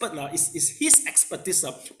expert, is his expertise,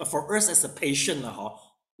 but for us as a patient,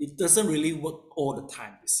 it doesn't really work all the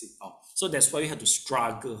time, you see. So that's why you have to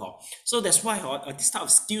struggle. So that's why this type of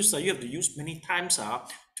skills you have to use many times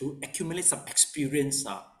to accumulate some experience.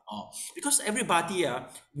 Because everybody,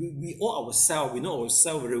 we all ourselves, we know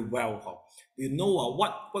ourselves very well. We know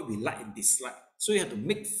what we like and dislike. So you have to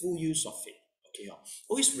make full use of it. Okay.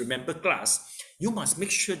 Always remember, class, you must make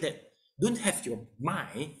sure that don't have your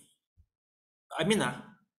mind,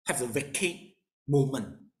 have the vacate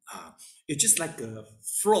moment. It's just like a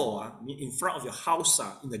floor in front of your house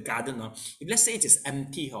in the garden. If let's say it is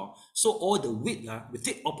empty, so all the weed will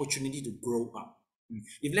take opportunity to grow up.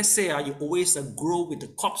 If let's say you always grow with the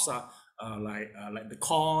crops like the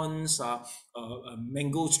corns,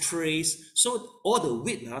 mango trees, so all the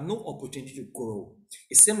weed no opportunity to grow.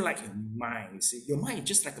 It seems like your mind. You see, your mind is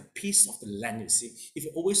just like a piece of the land. You see, if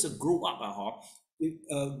you always grow up,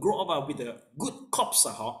 with the good crops,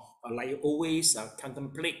 like you always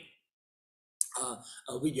contemplate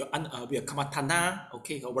with your kamatana,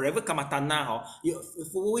 okay, or whatever kamatana, you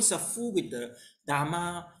always full with the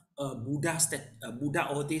Dharma, Buddha,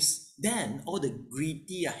 all this, then all the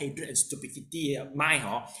greedy, hatred, and stupidity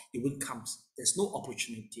mind, it will come. There's no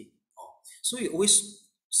opportunity. So you always,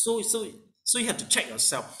 so you have to check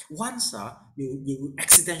yourself. Once you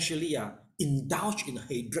accidentally indulge in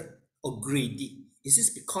hatred or greedy, is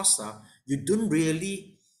this because you don't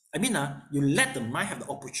really, you let the mind have the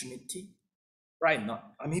opportunity, right?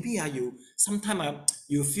 Not maybe you sometimes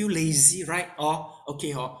you feel lazy, right? Or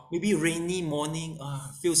okay, maybe rainy morning,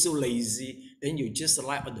 feel so lazy, then you just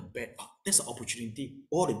lie on the bed. There's an opportunity.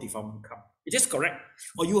 All the defilement come. It is correct.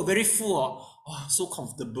 Or you are very full, so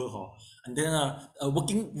comfortable, and then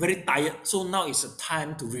working very tired. So now it's a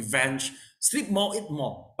time to revenge. Sleep more, eat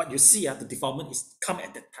more. But you see, the defilement is come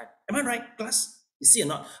at that time. Am I right, class? You see or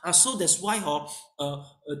not? So that's why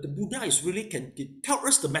the Buddha is really can tell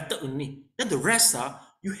us the method only. Then the rest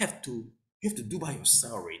you have to do by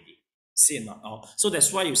yourself already. See or not? So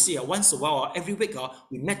that's why you see once a while, every week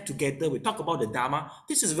we met together, we talk about the Dharma.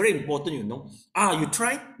 This is very important, you know. You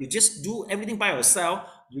try, you just do everything by yourself,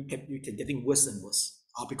 you can getting worse and worse.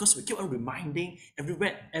 Because we keep on reminding every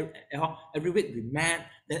week we met,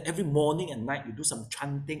 then every morning and night you do some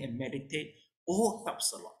chanting and meditate. All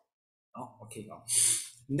helps a lot. Okay.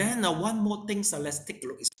 Then one more thing, let's take a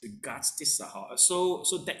look is regards this. So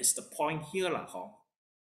that is the point here.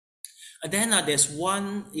 And then there's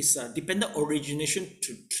one is dependent origination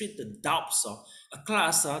to treat the doubts. A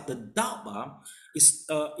class, the doubt is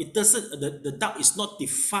it doesn't the doubt is not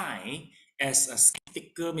defined as a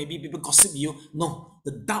skeptical. Maybe people gossip you. No,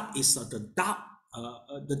 the doubt is the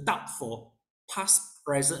doubt for past,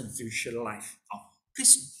 present, and future life.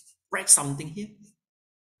 Please write something here.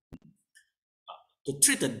 To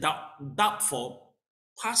treat the doubt for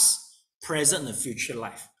past, present, and future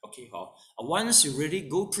life. Okay, once you really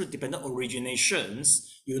go through dependent originations,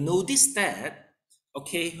 you notice that,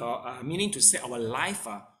 okay, meaning to say our life,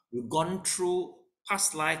 we've gone through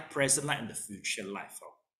past life, present life, and the future life.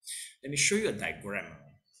 Let me show you a diagram.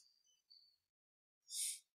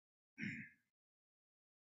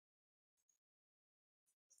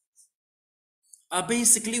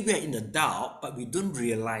 Basically, we are in the doubt, but we don't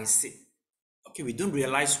realize it. Okay, we don't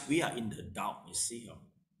realize we are in the doubt, you see.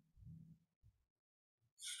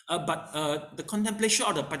 But the contemplation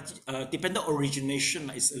of the dependent origination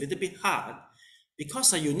is a little bit hard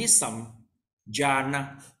because you need some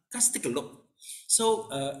jhana. Let's take a look. So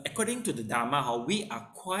according to the Dharma, we are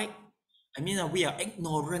quite, we are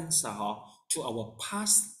ignorant to our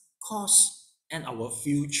past cause and our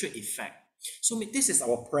future effect. So this is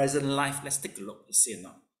our present life. Let's take a look. You see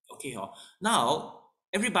now. Okay, now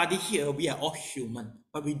everybody here, we are all human,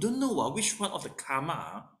 but we don't know which one of the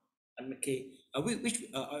karma, we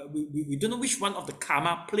don't know which one of the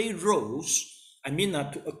karma play roles,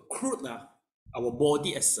 to accrue our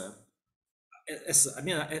body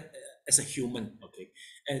as a human, okay?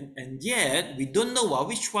 And yet we don't know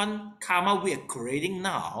which one karma we are creating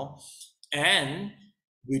now, and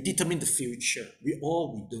we determine the future. We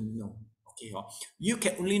don't know, okay? You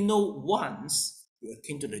can only know once you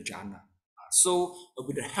attain to the jhana. So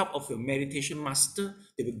with the help of your meditation master,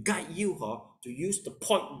 they will guide you to use the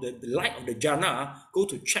point, the light of the jhana, go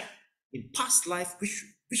to check in past life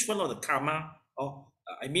which one of the karma,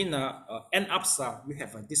 end ups you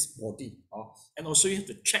have this body, and also you have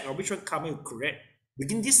to check which one karma you correct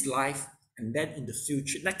within this life, and then in the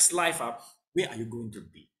future, next life, where are you going to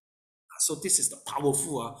be? So this is the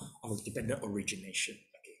powerful of dependent origination.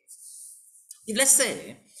 Okay. If let's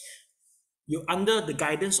say you're under the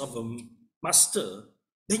guidance of a master,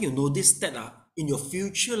 then you notice that in your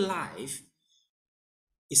future life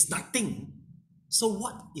is nothing. So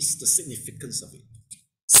what is the significance of it?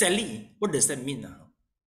 Sally, what does that mean now?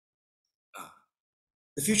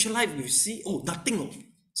 The future life you see,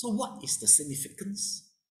 nothing. So what is the significance?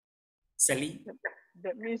 Sally?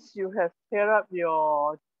 That means you have cleared up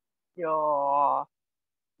your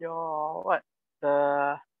what?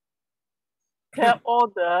 All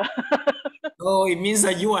the it means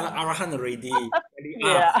that you are an arahant already.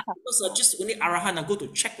 yeah. Because just only arahant go to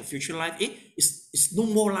check the future life. It's no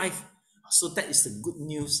more life. So that is the good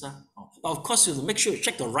news. But of course, you make sure you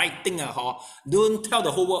check the right thing. Don't tell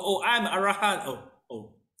the whole world, I'm arahant.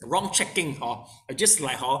 Wrong checking. Just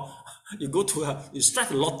like you go to you strike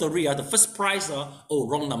the lottery. The first prize.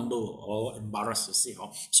 Wrong number. Embarrassed, you see.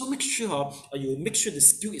 So make sure you make sure the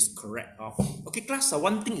skill is correct. Okay, class.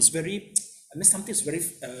 One thing is something is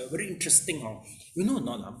very interesting. You know or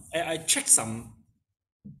not? I checked some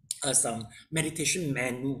meditation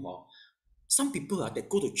manual. Some people they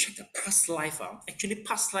go to check the past life. Actually,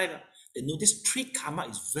 past life, they notice three karma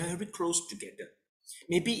is very close together.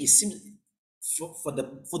 Maybe it seems for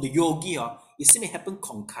the yogi, it seems it happen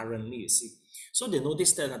concurrently. You see, so they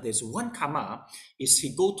notice that there's one karma is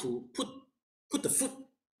he go to put the food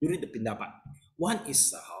during the pindapat. One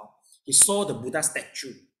is he saw the Buddha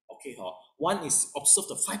statue. Okay, one is observe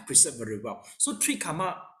the 5 precepts very well. So three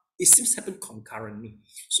karma it seems happen concurrently.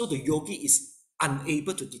 So the yogi is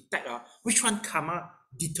unable to detect which one karma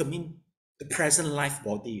determine the present life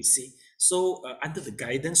body, you see. So under the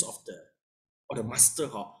guidance of the master,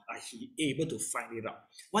 he able to find it out.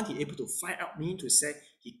 When he able to find out, meaning to say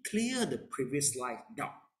he clear the previous life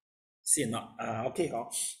doubt. See or not? Okay.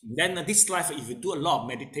 Then this life, if you do a lot of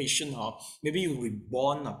meditation, maybe you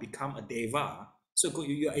reborn or become a deva. So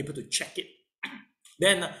you are able to check it.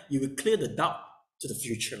 Then you will clear the doubt to the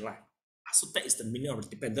future life. So that is the meaning of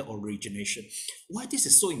dependent origination. Why this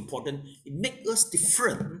is so important? It makes us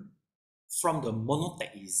different from the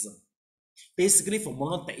monotheism. Basically, for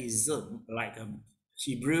monotheism, like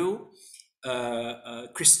Hebrew,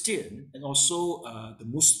 Christian, and also the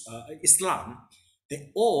Islam,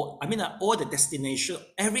 all the destination,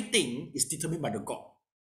 everything is determined by the God.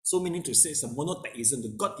 So meaning to say, it's a monotheism.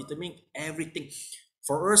 The God determining everything.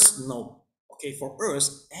 For us, no. Okay, for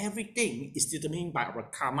us, everything is determined by our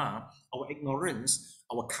karma, our ignorance,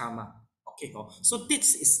 our karma. Okay, so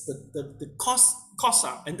this is the cause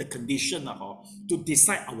and the condition to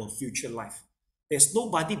decide our future life. There's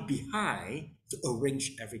nobody behind to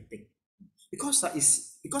arrange everything, because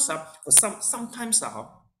for sometimes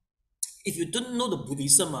if you don't know the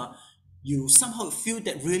Buddhism, you somehow feel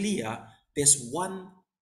that really there's one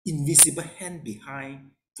invisible hand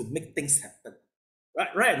behind to make things happen.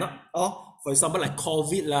 Right, no? For example, like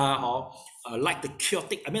COVID like the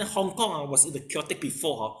chaotic. Hong Kong was in the chaotic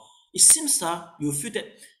before. It seems you feel that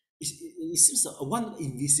it seems one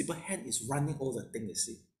invisible hand is running all the things. You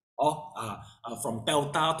see, from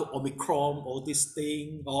Delta to Omicron, all this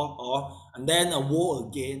thing, and then a war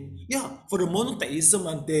again. Yeah, for the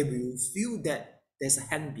monotheism, they will feel that there's a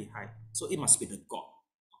hand behind. So it must be the God.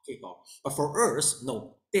 Okay, but for us,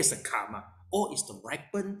 no, there's a karma. All is the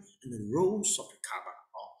ripen and the rose of the karma.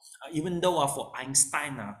 Even though for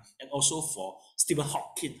Einstein and also for Stephen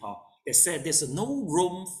Hawking, they said there's no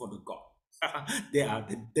room for the God.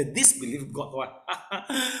 They disbelieve God.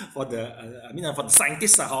 For the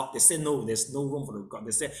scientists, they say no, there's no room for the God.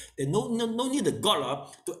 They say they no need the God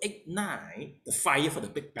to ignite the fire for the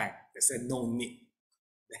Big Bang. They say no need.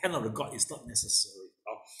 The hand of the God is not necessary.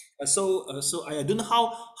 So I don't know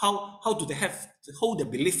how do they have to hold the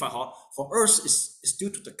belief for us is due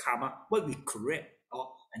to the karma what we create,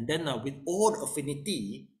 and then with all the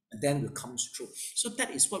affinity, and then it comes true. So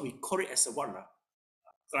that is what we call it as a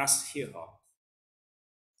class here.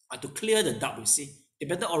 To clear the doubt, you see,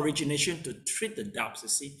 dependent origination to treat the doubts, you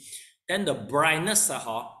see. Then the brightness,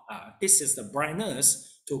 this is the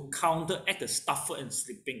brightness to counteract the stuffer and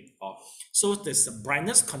sleeping. So there's a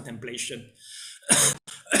brightness contemplation.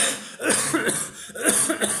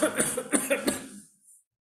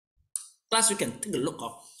 Plus, you can take a look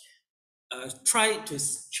of, try to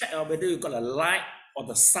check out whether you got a light or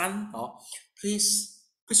the sun. Please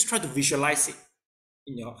try to visualize it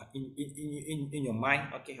in your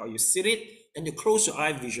mind. Okay, or you see it, and you close your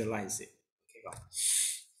eye, visualize it. Okay.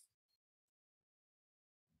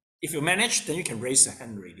 If you manage, then you can raise your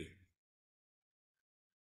hand already.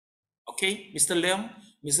 Okay, Mr. Leong,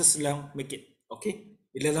 Mrs. Leong, make it. Okay,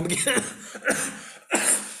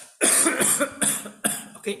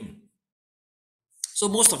 okay. So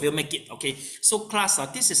most of you make it. Okay. So class,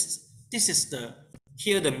 this is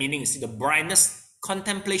the meaning. You see the brightness,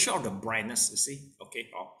 contemplation of the brightness. You see. Okay.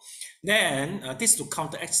 Then this to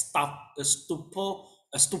counteract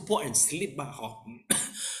stupor and sleep.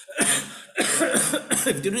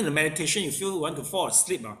 If during the meditation you feel you want to fall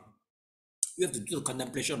asleep, you have to do the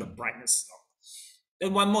contemplation of the brightness.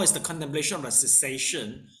 Then one more is the contemplation of the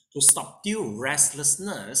cessation to subdue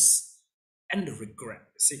restlessness and the regret.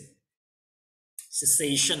 See,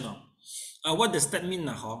 cessation. What does that mean?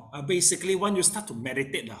 Basically, when you start to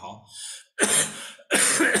meditate,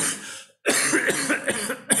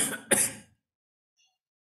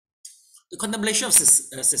 the contemplation of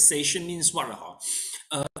cessation means what?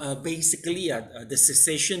 Basically, the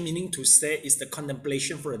cessation meaning to say is the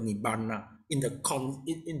contemplation for a nibbana in the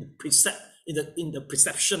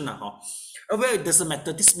perception. Well, it doesn't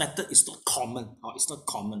matter. This method is not common. It's not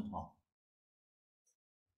common.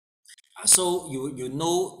 So you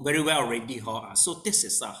know very well already. So this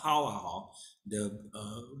is how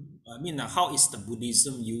how is the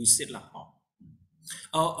Buddhism use it?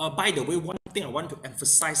 By the way, one thing I want to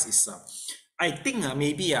emphasize is I think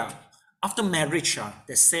maybe after marriage,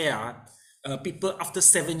 they say people after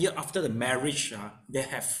 7 years after the marriage, they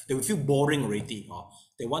will feel boring already.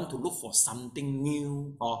 They want to look for something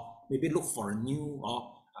new, or maybe look for a new,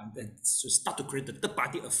 and then to start to create a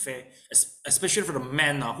third-party affair, especially for the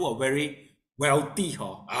men who are very wealthy.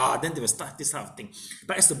 Then they will start this kind of thing.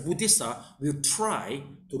 But as the Buddhists, we'll try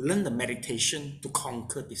to learn the meditation to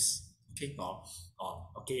conquer this. Okay.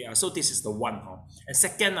 Okay. So this is the one. And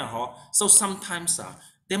second, so sometimes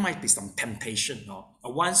there might be some temptation.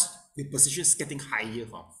 Once the position is getting higher,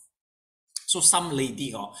 so some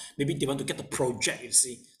lady, maybe they want to get a project, you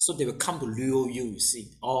see, so they will come to lure you, you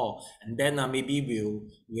see. And then maybe we'll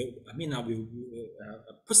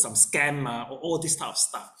put some scam or all this type of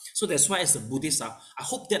stuff. So that's why as a Buddhist, I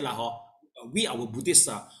hope that we, our Buddhists,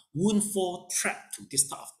 won't fall trap to this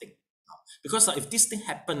type of thing. Because if this thing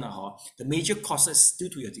happen, the major cause is due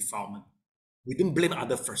to your defilement. We don't blame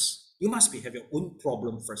other first. You must have your own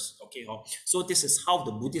problem first. Okay. So this is how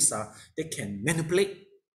the Buddhists they can manipulate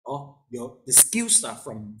the skills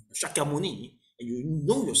from Shakyamuni, and you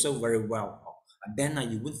know yourself very well. And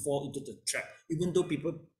then you won't fall into the trap, even though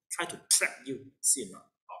people try to trap you. See,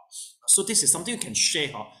 so this is something you can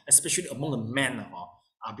share, especially among the men,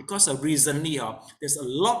 because recently there's a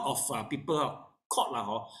lot of people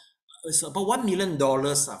caught. It's about $1 million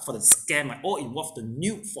for the scam, all involved the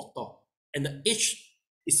nude photo, and the age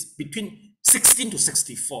is between 16 to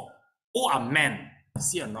 64. All are men,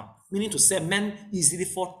 see or not? Meaning to say men easily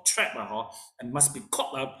fall trap and must be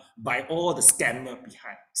caught up by all the scammer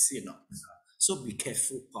behind, see or not? So be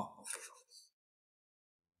careful.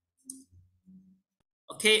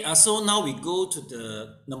 Okay, so now we go to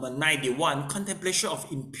the number 91, contemplation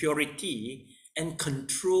of impurity and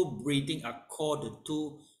control breathing are called the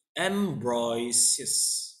two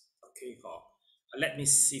embraces. Okay, let me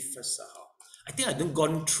see first. I think I don't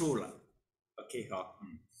gone through. Okay,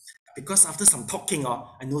 because after some talking,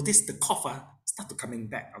 I noticed the cough start to coming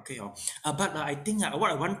back. Okay, but I think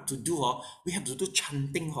what I want to do, we have to do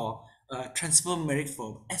chanting, transfer merit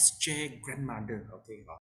for SJ grandmother. Okay,